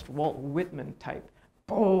almost Walt Whitman type,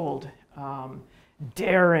 bold,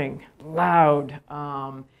 daring, loud,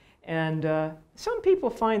 and some people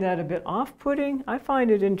find that a bit off-putting. I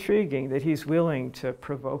find it intriguing that he's willing to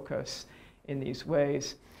provoke us in these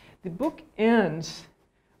ways. The book ends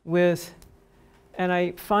with, and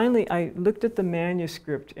I looked at the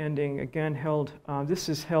manuscript ending, again held, this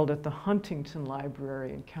is held at the Huntington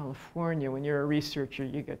Library in California. When you're a researcher,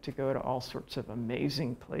 you get to go to all sorts of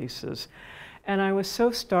amazing places. And I was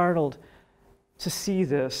so startled to see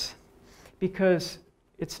this because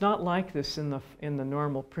it's not like this in the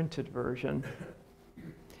normal printed version.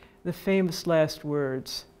 The famous last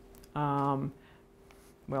words, well,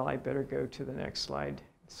 I better go to the next slide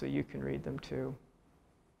so you can read them too.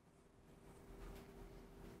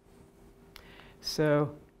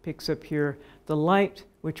 So, picks up here, "The light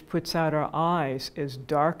which puts out our eyes is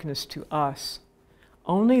darkness to us.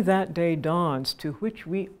 Only that day dawns to which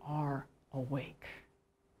we are awake.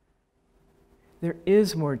 There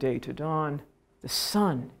is more day to dawn. The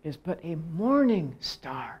sun is but a morning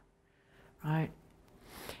star," right?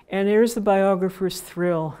 And there's the biographer's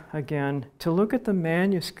thrill again, to look at the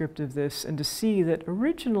manuscript of this and to see that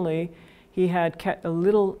originally he had a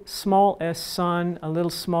little small s sun, a little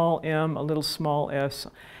small m, a little small s,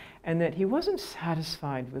 and that he wasn't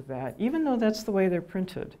satisfied with that, even though that's the way they're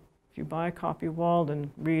printed. If you buy a copy of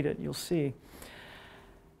Walden, read it, you'll see.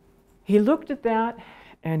 He looked at that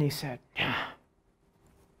and he said,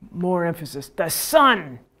 more emphasis, the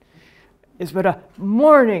sun is but a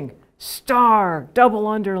morning star, double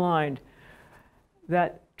underlined.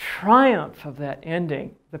 That triumph of that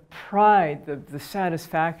ending, the pride, the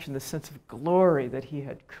satisfaction, the sense of glory that he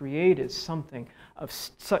had created something of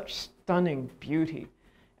such stunning beauty,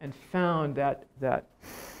 and found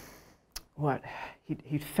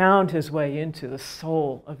he found his way into the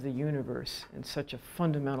soul of the universe in such a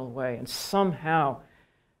fundamental way, and somehow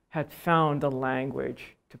had found the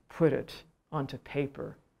language to put it onto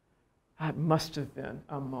paper. That must have been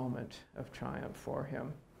a moment of triumph for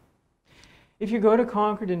him. If you go to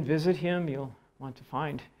Concord and visit him, you'll want to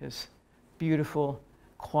find his beautiful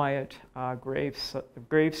quiet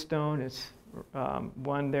gravestone. It's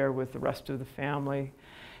one there with the rest of the family.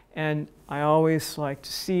 And I always like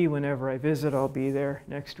to see, whenever I visit, I'll be there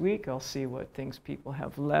next week, I'll see what things people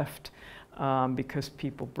have left, because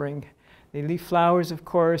people they leave flowers, of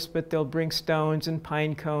course, but they'll bring stones and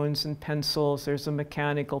pine cones and pencils. There's a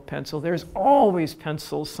mechanical pencil. There's always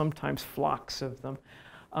pencils, sometimes flocks of them.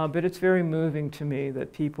 But it's very moving to me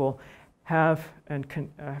that people have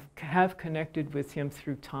connected with him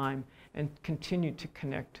through time and continue to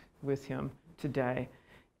connect with him today.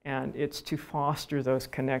 And it's to foster those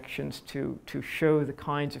connections, to show the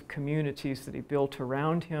kinds of communities that he built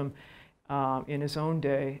around him in his own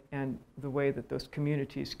day, and the way that those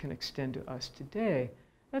communities can extend to us today.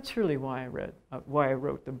 That's really why I wrote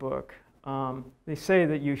the book. They say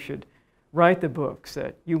that you should write the books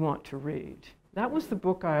that you want to read. That was the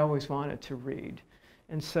book I always wanted to read.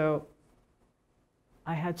 And so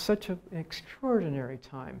I had such an extraordinary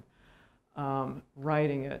time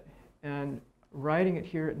writing it. And writing it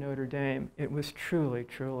here at Notre Dame, it was truly,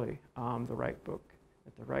 truly the right book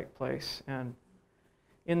at the right place. And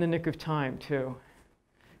in the nick of time, too.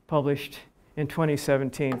 Published in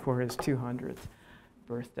 2017 for his 200th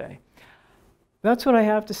birthday. That's what I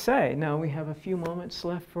have to say. Now we have a few moments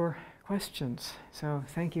left for questions. So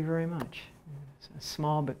thank you very much. It's a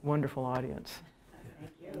small but wonderful audience.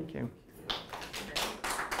 Thank you.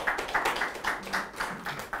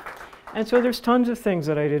 And so there's tons of things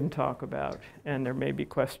that I didn't talk about, and there may be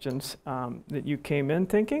questions that you came in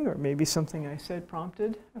thinking, or maybe something I said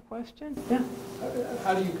prompted a question. Yeah?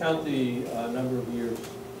 How do you count the number of years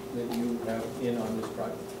that you have in on this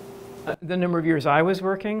project? The number of years I was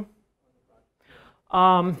working?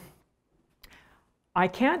 I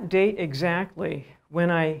can't date exactly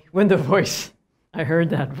when I heard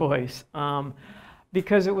that voice.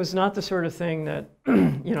 Because it was not the sort of thing that,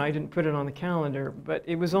 I didn't put it on the calendar, but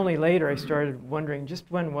it was only later I started wondering, just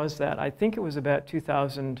when was that? I think it was about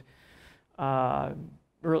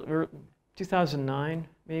 2009,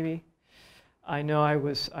 maybe. I know I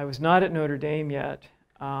was not at Notre Dame yet,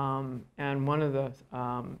 and one of the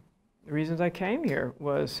reasons I came here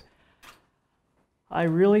was I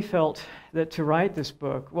really felt that to write this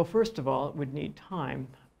book, well, first of all, it would need time.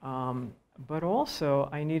 But also,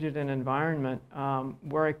 I needed an environment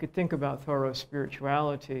where I could think about Thoreau's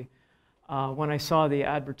spirituality. When I saw the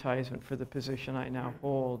advertisement for the position I now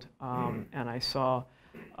hold, and I saw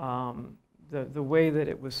the way that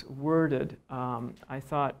it was worded, I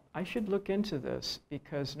thought I should look into this,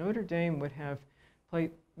 because Notre Dame would have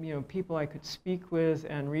people I could speak with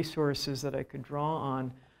and resources that I could draw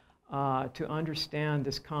on to understand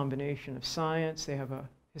this combination of science. They have a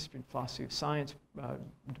History and Philosophy of Science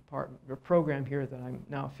department or program here that I'm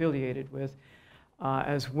now affiliated with,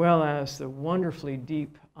 as well as the wonderfully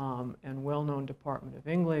deep and well-known Department of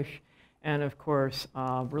English, and of course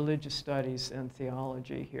religious studies and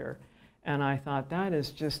theology here. And I thought that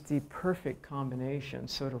is just the perfect combination.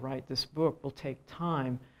 So to write this book will take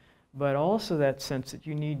time, but also that sense that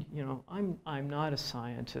you need, I'm not a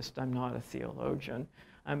scientist, I'm not a theologian,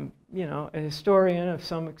 I'm a historian of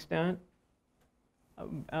some extent.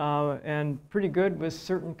 And pretty good with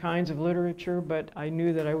certain kinds of literature, but I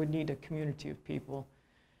knew that I would need a community of people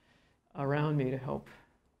around me to help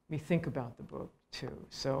me think about the book too.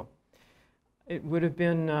 So it would have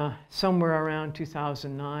been somewhere around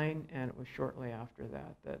 2009, and it was shortly after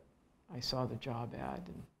that I saw the job ad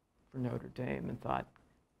for Notre Dame and thought,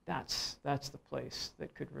 that's the place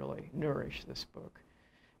that could really nourish this book.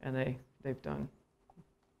 And they've done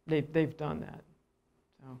that.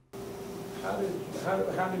 So. How did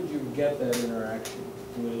you get that interaction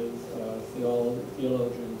with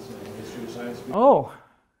theologians and history of science people? Oh,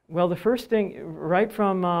 well, the first thing, right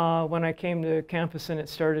from when I came to campus and it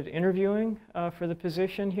started interviewing for the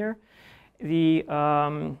position here,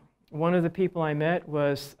 one of the people I met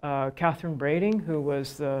was Catherine Brading, who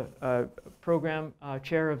was the program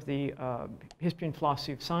chair of the History and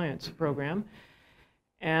Philosophy of Science program.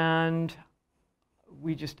 And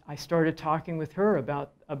I started talking with her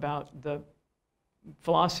about the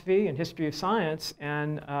philosophy and history of science,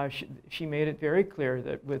 and she made it very clear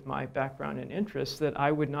that with my background and interests that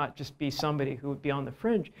I would not just be somebody who would be on the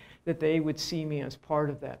fringe, that they would see me as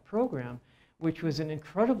part of that program, which was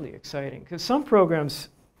incredibly exciting, because some programs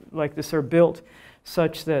like this are built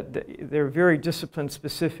such that they're very discipline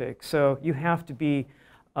specific. So you have to be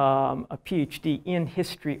a PhD in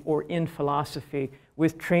history or in philosophy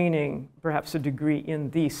with training, perhaps a degree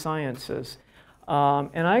in these sciences.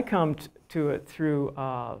 And I come to it through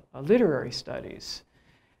literary studies,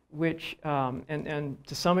 which, and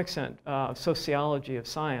to some extent, sociology of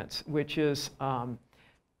science, which is,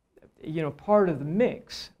 you know, part of the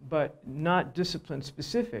mix, but not discipline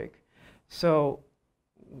specific. So,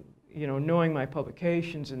 you know, knowing my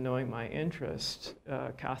publications and knowing my interests,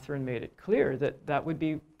 Catherine made it clear that that would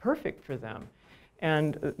be perfect for them.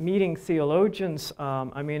 And meeting theologians,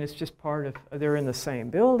 I mean, it's just part of, they're in the same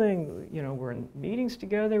building, you know, we're in meetings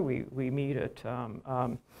together, we meet at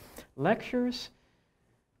lectures.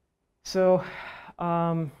 So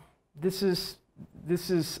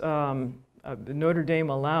Notre Dame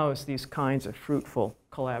allows these kinds of fruitful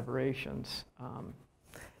collaborations.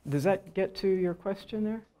 Does that get to your question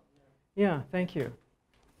there? Yeah, thank you.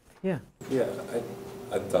 Yeah. Yeah,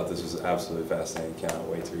 I thought this was absolutely fascinating. Cannot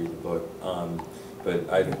wait to read the book. But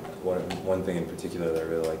one thing in particular that I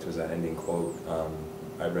really liked was that ending quote.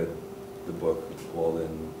 I read the book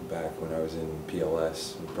Walden back when I was in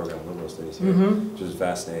PLS, Program of Liberal Studies here, which was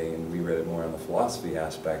fascinating, and we read it more on the philosophy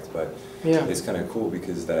aspect, but yeah. It's kind of cool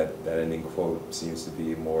because that ending quote seems to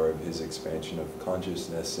be more of his expansion of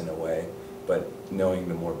consciousness in a way, but knowing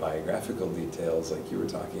the more biographical details like you were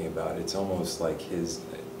talking about, it's almost like his,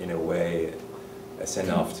 in a way, a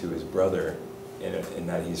send-off to his brother, in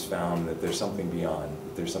that he's found that there's something beyond,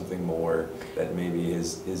 that there's something more, that maybe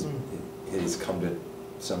his come to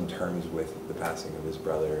some terms with the passing of his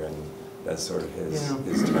brother, and that's sort of his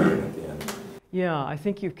turn at the end. Yeah, I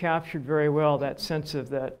think you've captured very well that sense of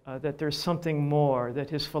that, that there's something more, that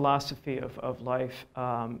his philosophy of life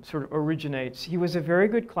sort of originates. He was a very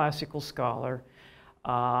good classical scholar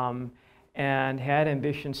and had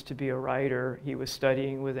ambitions to be a writer. He was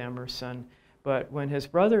studying with Emerson. But when his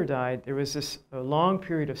brother died, there was this long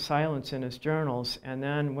period of silence in his journals, and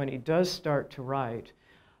then when he does start to write,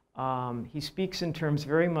 he speaks in terms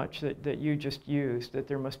very much that you just used, that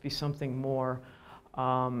there must be something more.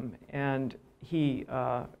 And he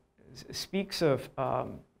speaks of,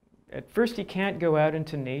 at first he can't go out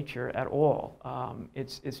into nature at all.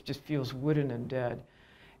 It just feels wooden and dead.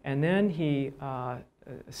 And then he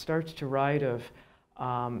starts to write of,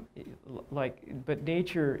 but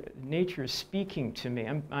nature is speaking to me.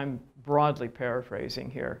 I'm broadly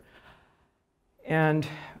paraphrasing here. And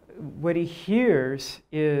what he hears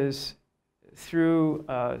is through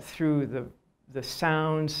the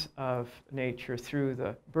sounds of nature, through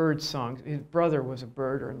the bird songs. His brother was a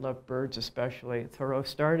birder and loved birds especially. Thoreau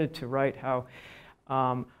started to write how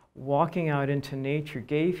walking out into nature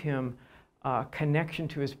gave him connection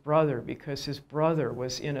to his brother, because his brother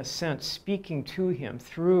was, in a sense, speaking to him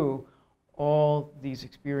through all these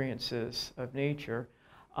experiences of nature.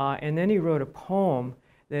 And then he wrote a poem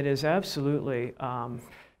that is absolutely a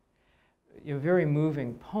very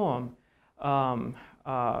moving poem,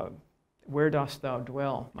 Where Dost Thou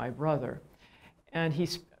Dwell, My Brother? And he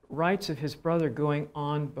writes of his brother going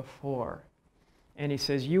on before. And he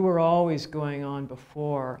says, you were always going on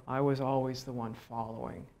before, I was always the one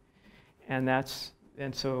following. And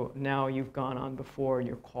so now you've gone on before and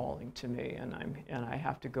you're calling to me, and I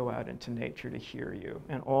have to go out into nature to hear you.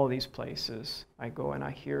 And all these places I go and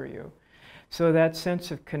I hear you. So that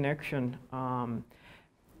sense of connection,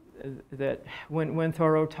 that when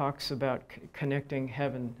Thoreau talks about connecting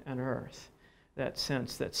heaven and earth, that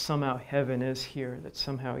sense that somehow heaven is here, that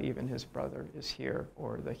somehow even his brother is here,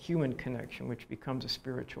 or the human connection, which becomes a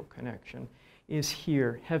spiritual connection, is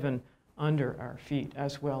here, heaven under our feet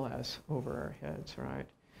as well as over our heads, right?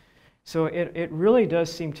 So it really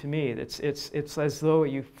does seem to me that it's as though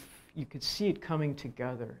you could see it coming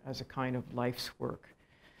together as a kind of life's work.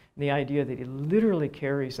 And the idea that he literally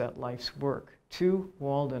carries that life's work to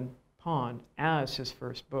Walden Pond as his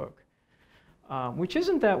first book, which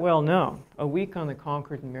isn't that well known. A Week on the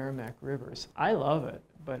Concord and Merrimack Rivers. I love it,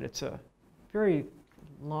 but it's a very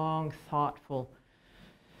long, thoughtful,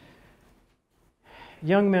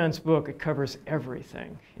 young man's book. It covers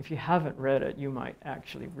everything. If you haven't read it, you might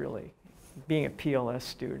actually really, being a PLS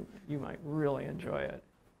student, you might really enjoy it.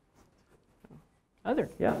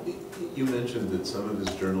 Yeah. You mentioned that some of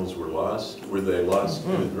his journals were lost. Were they lost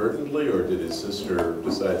inadvertently, or did his sister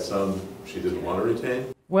decide some she didn't want to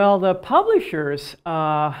retain? Well, the publishers,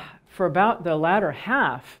 for about the latter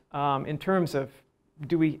half, in terms of,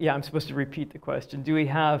 I'm supposed to repeat the question. Do we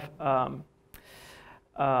have,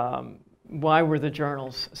 why were the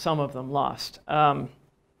journals, some of them, lost?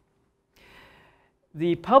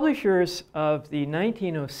 The publishers of the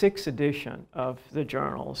 1906 edition of the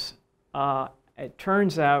journals, it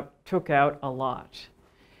turns out, took out a lot.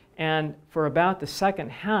 And for about the second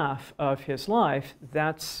half of his life,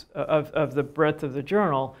 that's of the breadth of the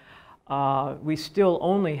journal, we still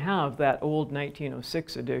only have that old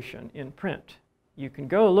 1906 edition in print. You can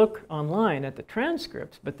go look online at the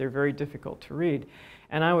transcripts, but they're very difficult to read.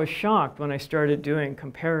 And I was shocked when I started doing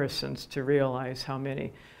comparisons to realize how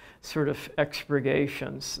many sort of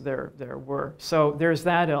expurgations there were. So there's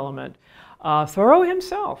that element. Thoreau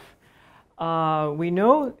himself, we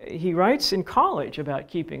know he writes in college about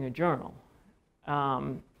keeping a journal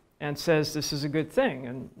and says this is a good thing,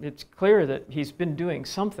 and it's clear that he's been doing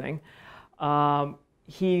something.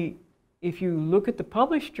 If you look at the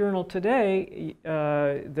published journal today,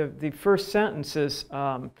 the first sentence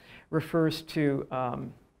refers to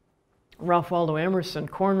Ralph Waldo Emerson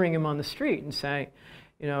cornering him on the street and saying,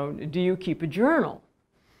 you know, do you keep a journal?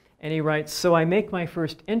 And he writes, so I make my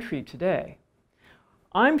first entry today.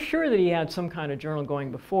 I'm sure that he had some kind of journal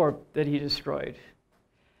going before that he destroyed.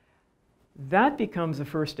 That becomes the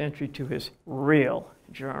first entry to his real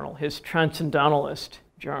journal, his transcendentalist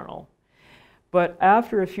journal. But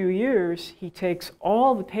after a few years, he takes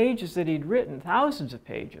all the pages that he'd written, thousands of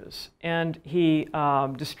pages, and he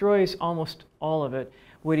destroys almost all of it.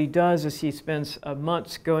 What he does is he spends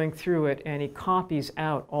months going through it, and he copies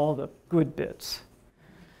out all the good bits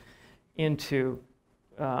into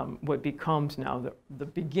what becomes now the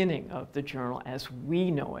beginning of the journal as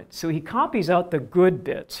we know it. So he copies out the good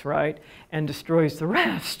bits, right, and destroys the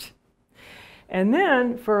rest. And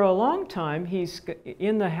then, for a long time, he's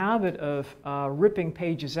in the habit of ripping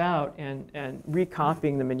pages out and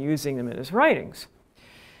recopying them and using them in his writings.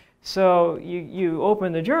 So you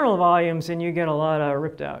open the journal volumes and you get a lot of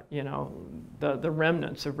ripped out, you know, the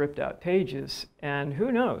remnants of ripped out pages. And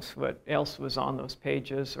who knows what else was on those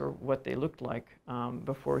pages or what they looked like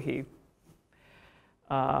before he,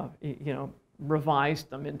 you know, revised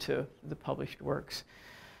them into the published works.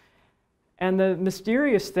 And the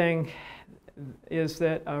mysterious thing is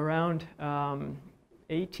that around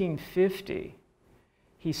 1850,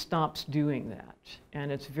 he stops doing that.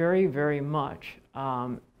 And it's very, very much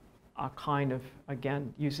a kind of,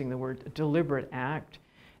 again, using the word deliberate act.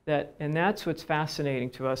 And that's what's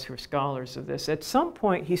fascinating to us who are scholars of this. At some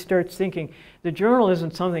point, he starts thinking, the journal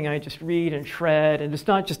isn't something I just read and shred, and it's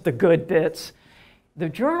not just the good bits. The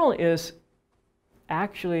journal is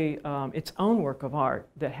actually its own work of art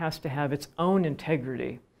that has to have its own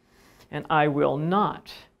integrity. And I will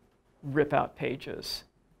not rip out pages,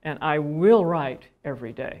 and I will write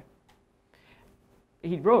every day.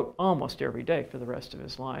 He wrote almost every day for the rest of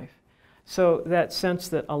his life. So that sense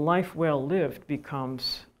that a life well lived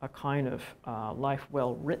becomes a kind of life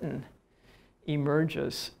well written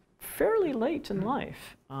emerges fairly late in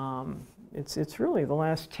life. It's really the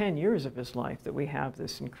last 10 years of his life that we have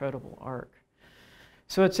this incredible arc.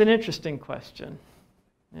 So it's an interesting question.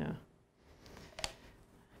 Yeah.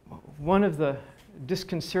 One of the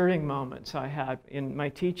disconcerting moments I had in my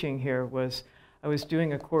teaching here was I was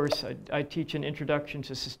doing a course. I teach an introduction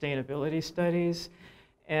to sustainability studies,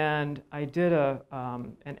 and I did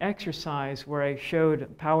an exercise where I showed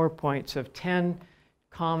PowerPoints of 10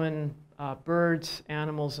 common birds,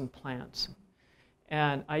 animals, and plants.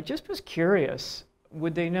 And I just was curious,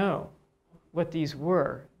 would they know what these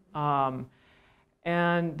were?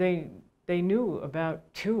 And they knew about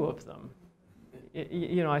 2 of them.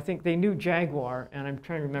 You know, I think they knew jaguar, and I'm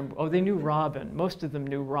trying to remember. Oh, they knew robin. Most of them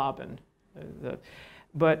knew robin.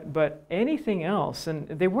 But anything else, and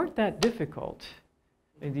they weren't that difficult.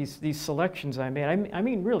 These selections I made, I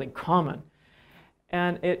mean really common.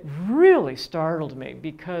 And it really startled me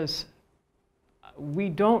because we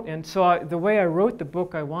don't, and so the way I wrote the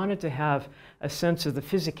book, I wanted to have a sense of the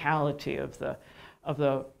physicality of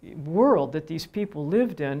the world that these people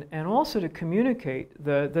lived in, and also to communicate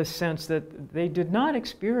the sense that they did not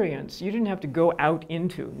experience. You didn't have to go out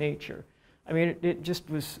into nature. I mean, it just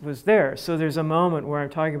was there. So there's a moment where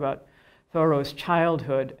I'm talking about Thoreau's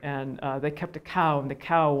childhood, and they kept a cow, and the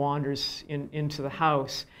cow wanders into the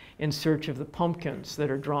house in search of the pumpkins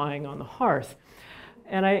that are drying on the hearth.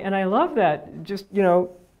 And I love that. Just, you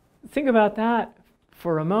know, think about that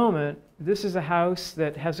for a moment. This is a house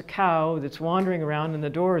that has a cow that's wandering around, and the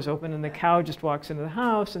door is open, and the cow just walks into the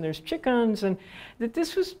house, and there's chickens, and that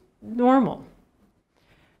this was normal.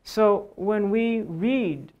 So when we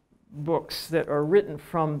read books that are written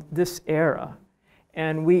from this era,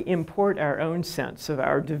 and we import our own sense of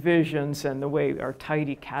our divisions and the way our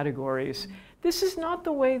tidy categories, this is not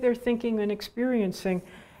the way they're thinking and experiencing.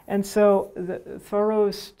 And so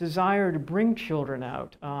Thoreau's desire to bring children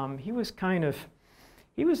out, he was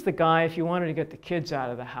the guy, if you wanted to get the kids out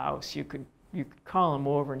of the house, you could call him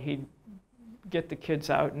over and he'd get the kids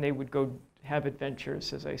out and they would go have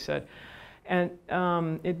adventures, as I said. And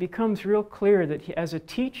it becomes real clear that as a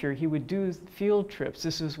teacher, he would do field trips.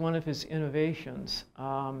 This was one of his innovations.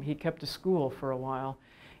 He kept a school for a while,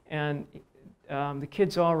 and the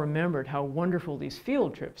kids all remembered how wonderful these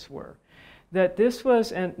field trips were. that this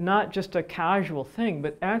was not just a casual thing,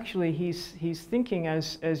 but actually he's thinking,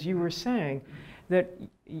 as you were saying, that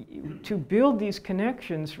to build these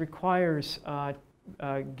connections requires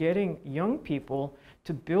getting young people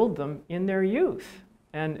to build them in their youth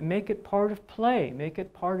and make it part of play, make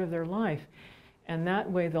it part of their life. And that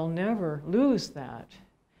way they'll never lose that.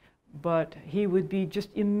 But he would be just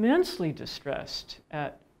immensely distressed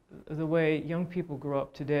at the way young people grow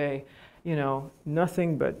up today. You know,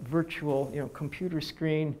 nothing but virtual, you know, computer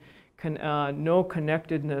screen, no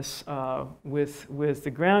connectedness with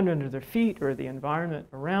the ground under their feet or the environment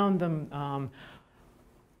around them,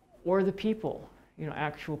 or the people, you know,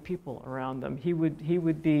 actual people around them. He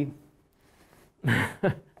would be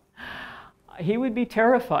he would be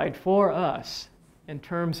terrified for us in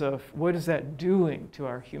terms of what is that doing to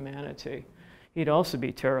our humanity. He'd also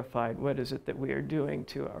be terrified, what is it that we are doing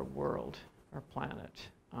to our world, our planet.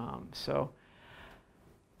 So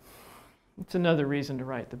it's another reason to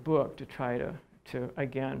write the book, to try to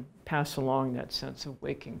again, pass along that sense of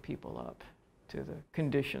waking people up to the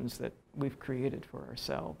conditions that we've created for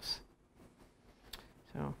ourselves.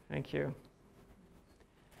 So, thank you.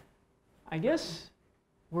 I guess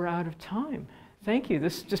we're out of time. Thank you.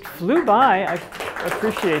 This just flew by. I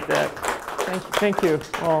appreciate that. Thank you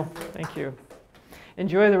all. Thank you.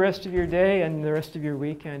 Enjoy the rest of your day and the rest of your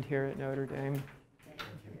weekend here at Notre Dame.